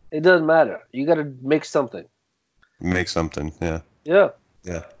 It doesn't matter. You got to make something. Make something. Yeah. Yeah.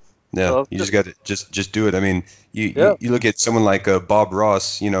 Yeah. Yeah, So you just got to just do it. I mean, you, yeah, you, you look at someone like Bob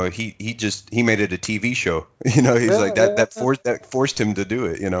Ross. He made it a TV show. He's yeah, like yeah, that forced him to do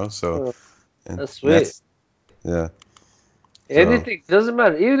it. So yeah. and That's sweet. that's yeah. So, Anything doesn't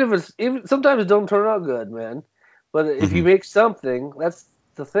matter. Even sometimes it don't turn out good, man. But if you mhm. make something, that's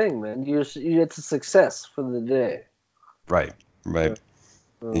the thing, man. It's a success for the day. Right, Yeah. right.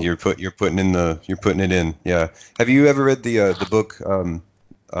 And So, you're putting it in. Yeah. Have you ever read the book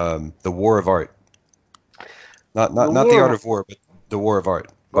The War of Art? the Not The Art war. of War, but The War of Art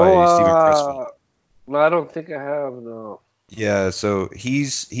Oh, by Stephen Pressfield. no, I don't think I have. No. Yeah, so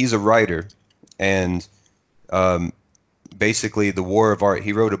he's a writer, and um, basically The War of Art.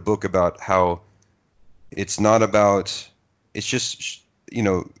 He wrote a book about how it's not about it's just you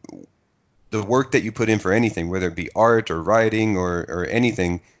know the work that you put in for anything, whether it be art or writing or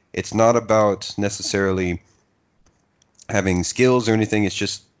anything. It's not about necessarily having skills or anything. It's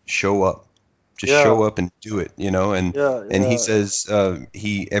just show up. Just Yeah. show up and do it, Yeah. and he Yeah. says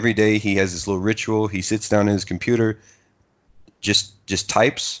he every day he has this little ritual. He sits down at his computer, just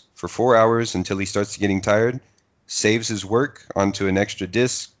types for 4 hours until he starts getting tired, saves his work onto an extra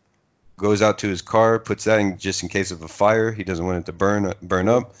disk, goes out to his car, puts that in just in case of a fire. He doesn't want it to burn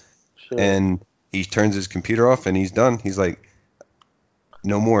Yeah. up, Sure. and he turns his computer off and he's done. He's like,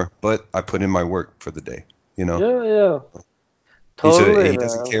 no more. But I put in my work for the day. You know. Yeah. Yeah. He Totally,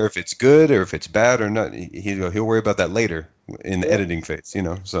 doesn't man. care if it's good or if it's bad or not. He'll worry about that later in the Yeah. editing phase.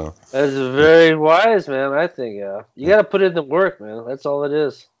 So That's yeah, very wise, man. I think. Yeah. You got to put in the work, man. That's all it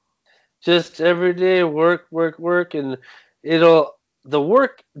is. Just every day work, work, work, and it'll the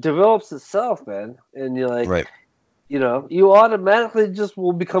work develops itself, man. And you're like, right. you automatically just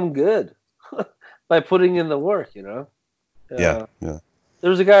will become good by putting in the work. Yeah, Uh, yeah. there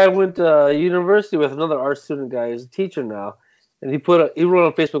was a guy I went to university with, another art student guy. He's a teacher now, and he wrote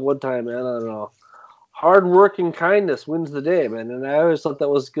on Facebook one time, man. I don't know, hard work and kindness wins the day, man. And I always thought that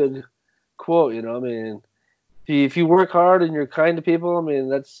was a good quote. I mean, if you work hard and you're kind to people, I mean,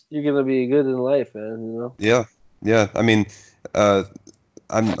 you're gonna be good in life, man. Yeah, yeah. I mean, uh,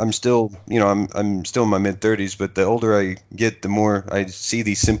 I'm still, I'm still in my mid 30s, but the older I get, the more I see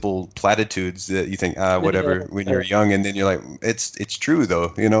these simple platitudes that you think, Yeah, whatever, when you're young, and then you're like, it's true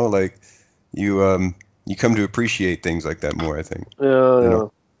though, like you come to appreciate things like that more, I think, yeah, you know. yeah.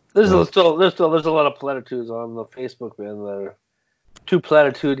 There's Yeah. a, still there's a lot of platitudes on the Facebook, man, that are too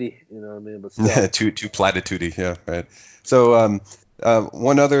platitude-y, you know what I mean? But still, Too platitude, yeah, right. So,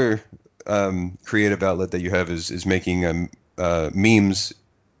 one other creative outlet that you have is making memes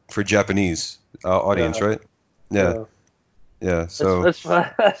for Japanese audience, yeah, right? Yeah, yeah. yeah. That's So, that's fun.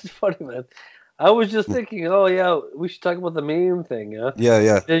 That's funny, man. I was just thinking, oh yeah, we should talk about the meme thing, yeah. yeah,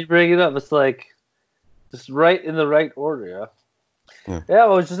 yeah, Then you bring it up, it's like just right in the right order, yeah. yeah. Yeah, I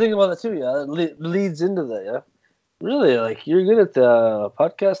was just thinking about that too, yeah. It leads into that, yeah. Really, like you're good at the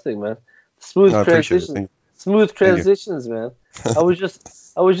podcasting, man. No, I appreciate it. Smooth Thank you. transitions, man. I was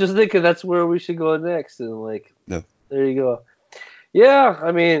just thinking that's where we should go next, and like, Yeah. there you go. Yeah,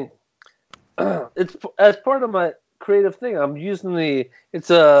 I mean, it's as part of my creative thing. It's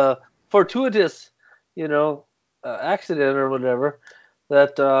a fortuitous, you know, accident or whatever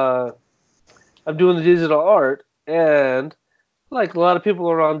that I'm doing the digital art, and like a lot of people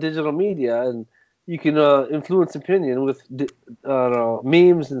are on digital media, and you can influence opinion with I don't know,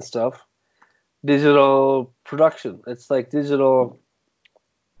 memes and stuff. Digital production. It's like digital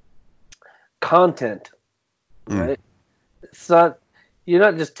content, Mm. right? It's not You're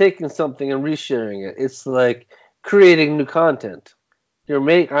not just taking something and resharing it. It's like creating new content.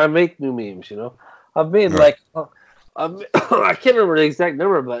 I make new memes. I've made Right. like I can't remember the exact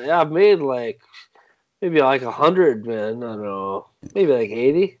number, but yeah, I've made like maybe like 100, man. I don't know, maybe like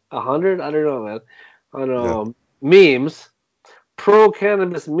 80, 100. I don't know, man. I don't Yeah. know, memes, pro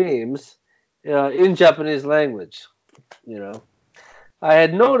cannabis memes, in Japanese language. You know, I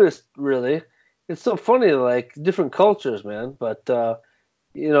had noticed really. It's so funny, like different cultures, man. But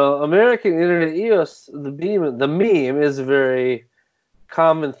American internet ethos, the meme is a very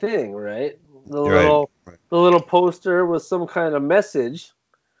common thing, right? The You're right. little Right. the little poster with some kind of message,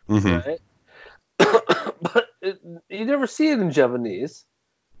 Mm-hmm. right? But you never see it in Japanese.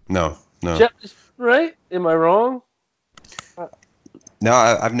 No, no. Japanese, right? Am I wrong? Uh, No,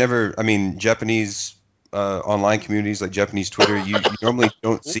 I've never. I mean, Japanese online communities like Japanese Twitter, you normally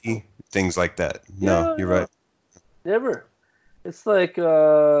don't see things like that. No, yeah, you're yeah, right. never. It's like,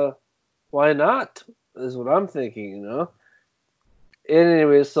 why not? Is what I'm thinking.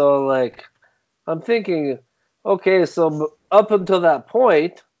 Anyway, so like, I'm thinking, okay, so up until that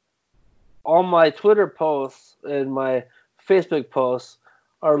point, all my Twitter posts and my Facebook posts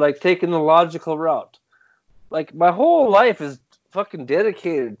are like taking the logical route. Like my whole life is fucking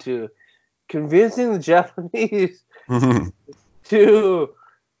dedicated to convincing the Japanese to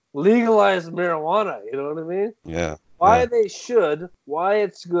legalize marijuana. You know what I mean? Yeah. Why they should, why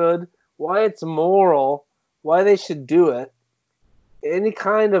it's good, why it's moral, why they should do it. Any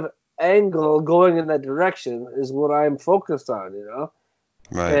kind of angle going in that direction is what I'm focused on, you know?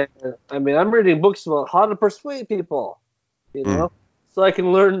 Right. And, I mean, I'm reading books about how to persuade people, you know? So I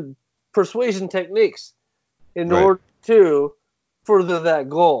can learn persuasion techniques in order to further that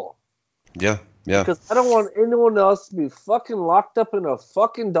goal. Yeah. Yeah. Because I don't want anyone else to be fucking locked up in a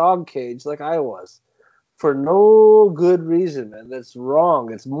fucking dog cage like I was. For no good reason, man. That's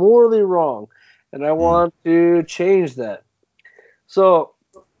wrong. It's morally wrong. And I want to change that. So,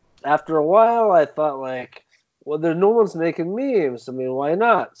 after a while, I thought, like, well, no one's making memes. I mean, why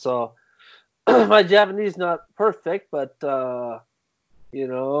not? So, my Japanese not perfect, but, you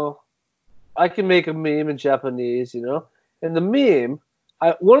know, I can make a meme in Japanese, you know. And the meme,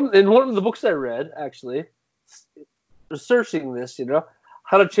 in one of the books I read, actually, researching this, you know,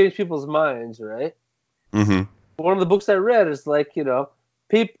 how to change people's minds, right? Mm-hmm. One of the books I read is like, you know,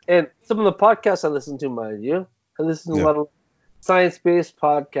 and some of the podcasts I listen to, mind you, I listen to a lot of science-based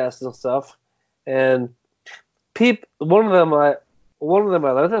podcasts and stuff, and one of them I learned,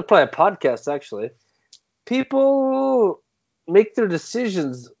 that's probably a podcast actually. People make their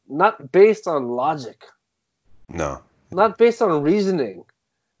decisions not based on logic. No. Not based on reasoning,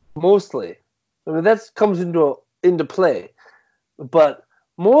 mostly. I mean, that comes into play, but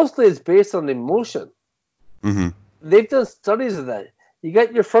mostly it's based on emotion. Mm-hmm. They've done studies of that. You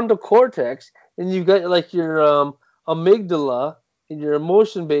got your frontal cortex, and you've got like your amygdala and your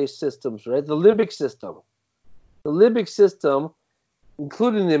emotion-based systems, right? The limbic system. The limbic system,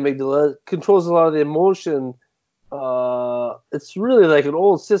 including the amygdala, controls a lot of the emotion. It's really like an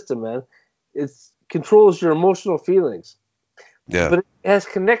old system, man. It controls your emotional feelings. Yeah. But it has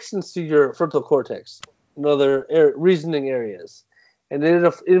connections to your frontal cortex and other reasoning areas, and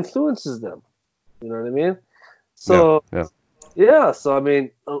it influences them. You know what I mean? So, so I mean,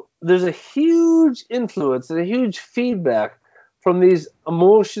 there's a huge influence and a huge feedback from these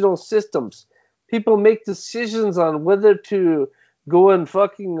emotional systems. People make decisions on whether to go and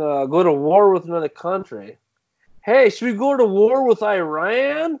fucking go to war with another country. Hey, should we go to war with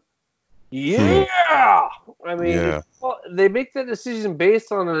Iran? Yeah! I mean, they make that decision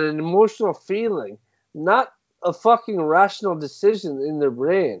based on an emotional feeling, not a fucking rational decision in their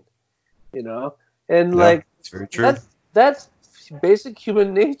brain, you know? And like, it's very true. That's basic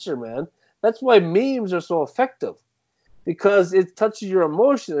human nature, man. That's why memes are so effective, because it touches your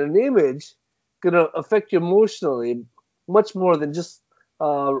emotion. An image gonna affect you emotionally much more than just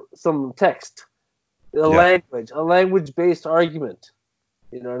some text, a language-based argument.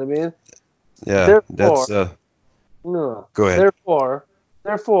 You know what I mean? Yeah. Therefore, go ahead.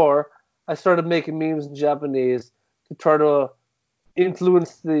 Therefore, I started making memes in Japanese to try to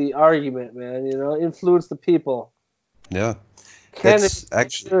influence the argument, man. You know, influence the people. Yeah. That's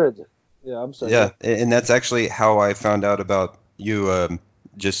actually good. Yeah, I'm sorry. Yeah, and that's actually how I found out about you.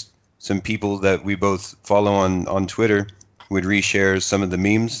 Just some people that we both follow on Twitter would reshare some of the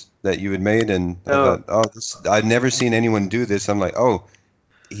memes that you had made, and I thought, I'd never seen anyone do this. I'm like, oh,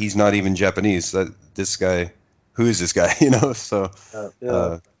 he's not even Japanese. This guy, who is this guy? You know, so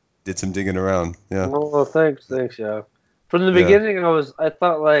did some digging around. Yeah. Well, thanks. Yeah. From the beginning, I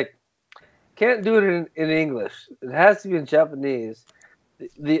thought like, can't do it in English. It has to be in Japanese.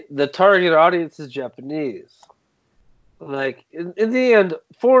 The target audience is Japanese. Like in the end,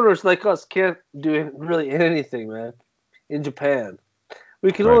 foreigners like us can't do really anything, man. In Japan,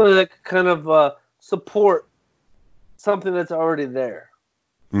 we can only like kind of support something that's already there.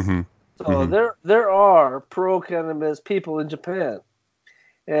 Mm-hmm. So there are pro-cannabis people in Japan,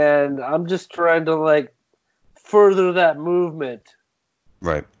 and I'm just trying to like further that movement.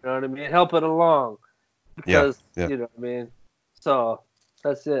 Right. You know what I mean? Help it along. Because, you know what I mean? So,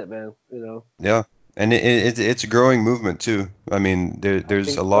 that's it, man. You know? Yeah. And it's a growing movement, too. I mean,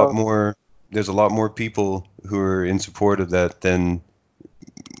 there's a lot more people who are in support of that than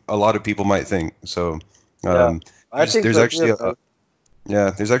a lot of people might think. So, there's actually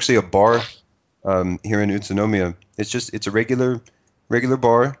a bar here in Utsunomiya. It's a regular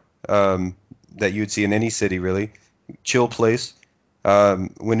bar that you would see in any city, really. Chill place.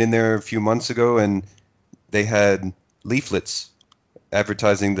 Went in there a few months ago, and they had leaflets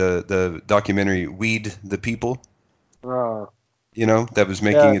advertising the documentary Weed the People. You know, that was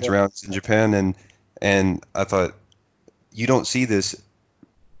making its rounds in Japan, and I thought, you don't see this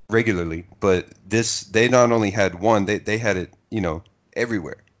regularly, but they not only had one, they had it, you know,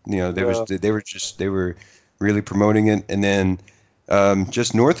 everywhere. You know, they were really promoting it. And then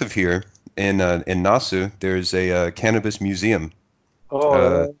just north of here in Nasu, there's a cannabis museum.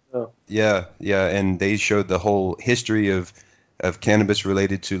 yeah, and they showed the whole history of cannabis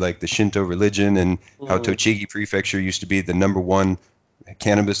related to like the Shinto religion and how Mm, Tochigi Prefecture used to be the number one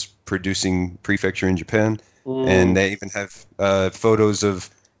cannabis producing prefecture in Japan. And mm. they even have photos of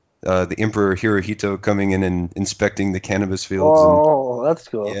the Emperor Hirohito coming in and inspecting the cannabis fields. And Oh, that's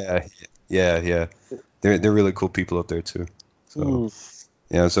cool. yeah, yeah. They're really cool people up there too. So Mm,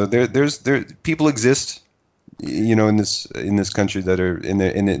 yeah, so there people exist, in this country that are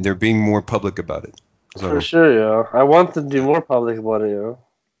they're being more public about it. for So sure, yeah. I want to do more public about it, you know.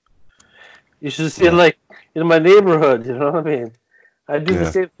 You should see it yeah, like in my neighborhood, you know what I mean? I do the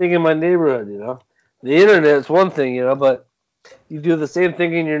yeah, same thing in my neighborhood, you know. The internet's one thing, you know, but you do the same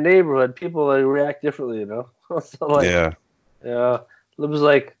thing in your neighborhood, people like react differently, you know. So like, yeah. yeah, it was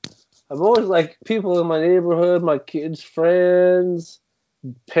like I've always like people in my neighborhood, my kids' friends,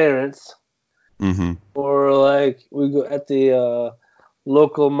 parents, Mm-hmm. or like we go at the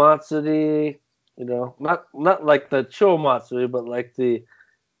local matsuri, you know, not like the Cho matsuri, but like the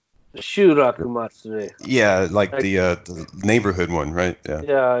Shuraku matsuri. Yeah, like Like, the neighborhood one, right? Yeah.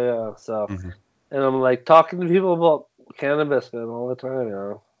 yeah, yeah. So, Mm-hmm. and I'm like talking to people about cannabis, man, all the time, you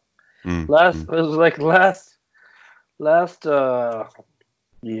know. Mm-hmm. It was like last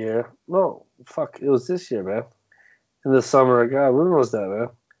year. No, fuck, it was this year, man. In the summer. God, when was that, man?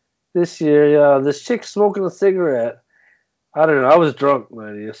 This year, yeah. This chick smoking a cigarette. I don't know. I was drunk,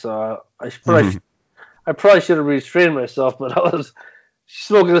 man. So Mm-hmm. I probably should have restrained myself, but I was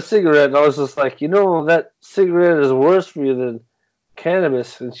smoking a cigarette, and I was just like, that cigarette is worse for you than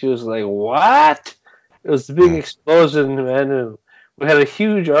cannabis. And she was like, what? It was a big Yeah, explosion, man, and we had a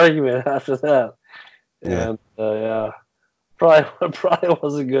huge argument after that. yeah. And yeah, probably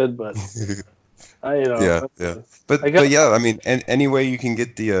wasn't good, but Yeah, yeah. I But got yeah, I mean, any way you can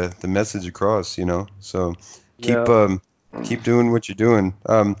get the message across, So keep yeah. keep doing what you're doing.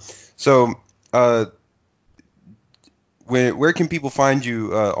 So uh, where can people find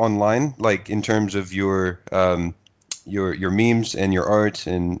you online, like in terms of your memes and your art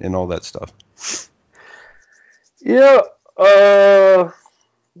and all that stuff? Yeah,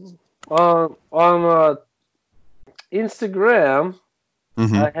 on Instagram,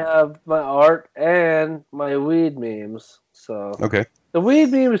 Mm-hmm. I have my art and my weed memes. So Okay. the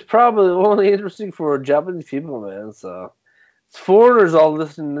weed meme is probably only interesting for Japanese people, man. So it's foreigners all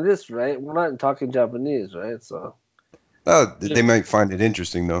listening to this, right? We're not talking Japanese, right? So They might find it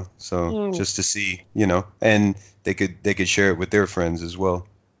interesting though, so mm, just to see, and they could share it with their friends as well.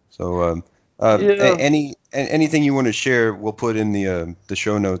 So yeah, anything you want to share, we'll put in the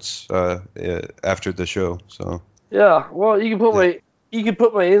show notes after the show. So yeah. Well, yeah. you can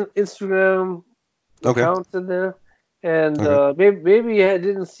put my Instagram Okay. account in there, and Okay. maybe I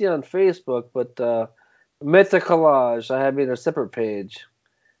didn't see on Facebook, but Meta Collage, I have in a separate page.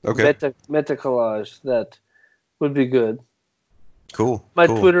 Okay. Meta Collage that would be good. Cool. My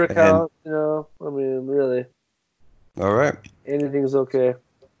Cool. Twitter And account, I mean, really, all right. anything's okay.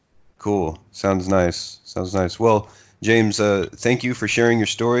 Cool. Sounds nice. Sounds nice. Well, James, thank you for sharing your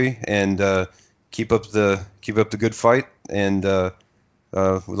story and keep up the good fight. And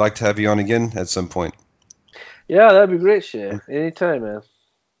we'd like to have you on again at some point. Yeah, that'd be great, Shay. Anytime, man.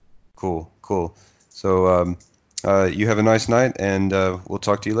 Cool. Cool. So you have a nice night, and we'll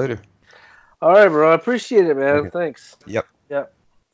talk to you later. All right, bro. I appreciate it, man. Okay. Thanks. Yep.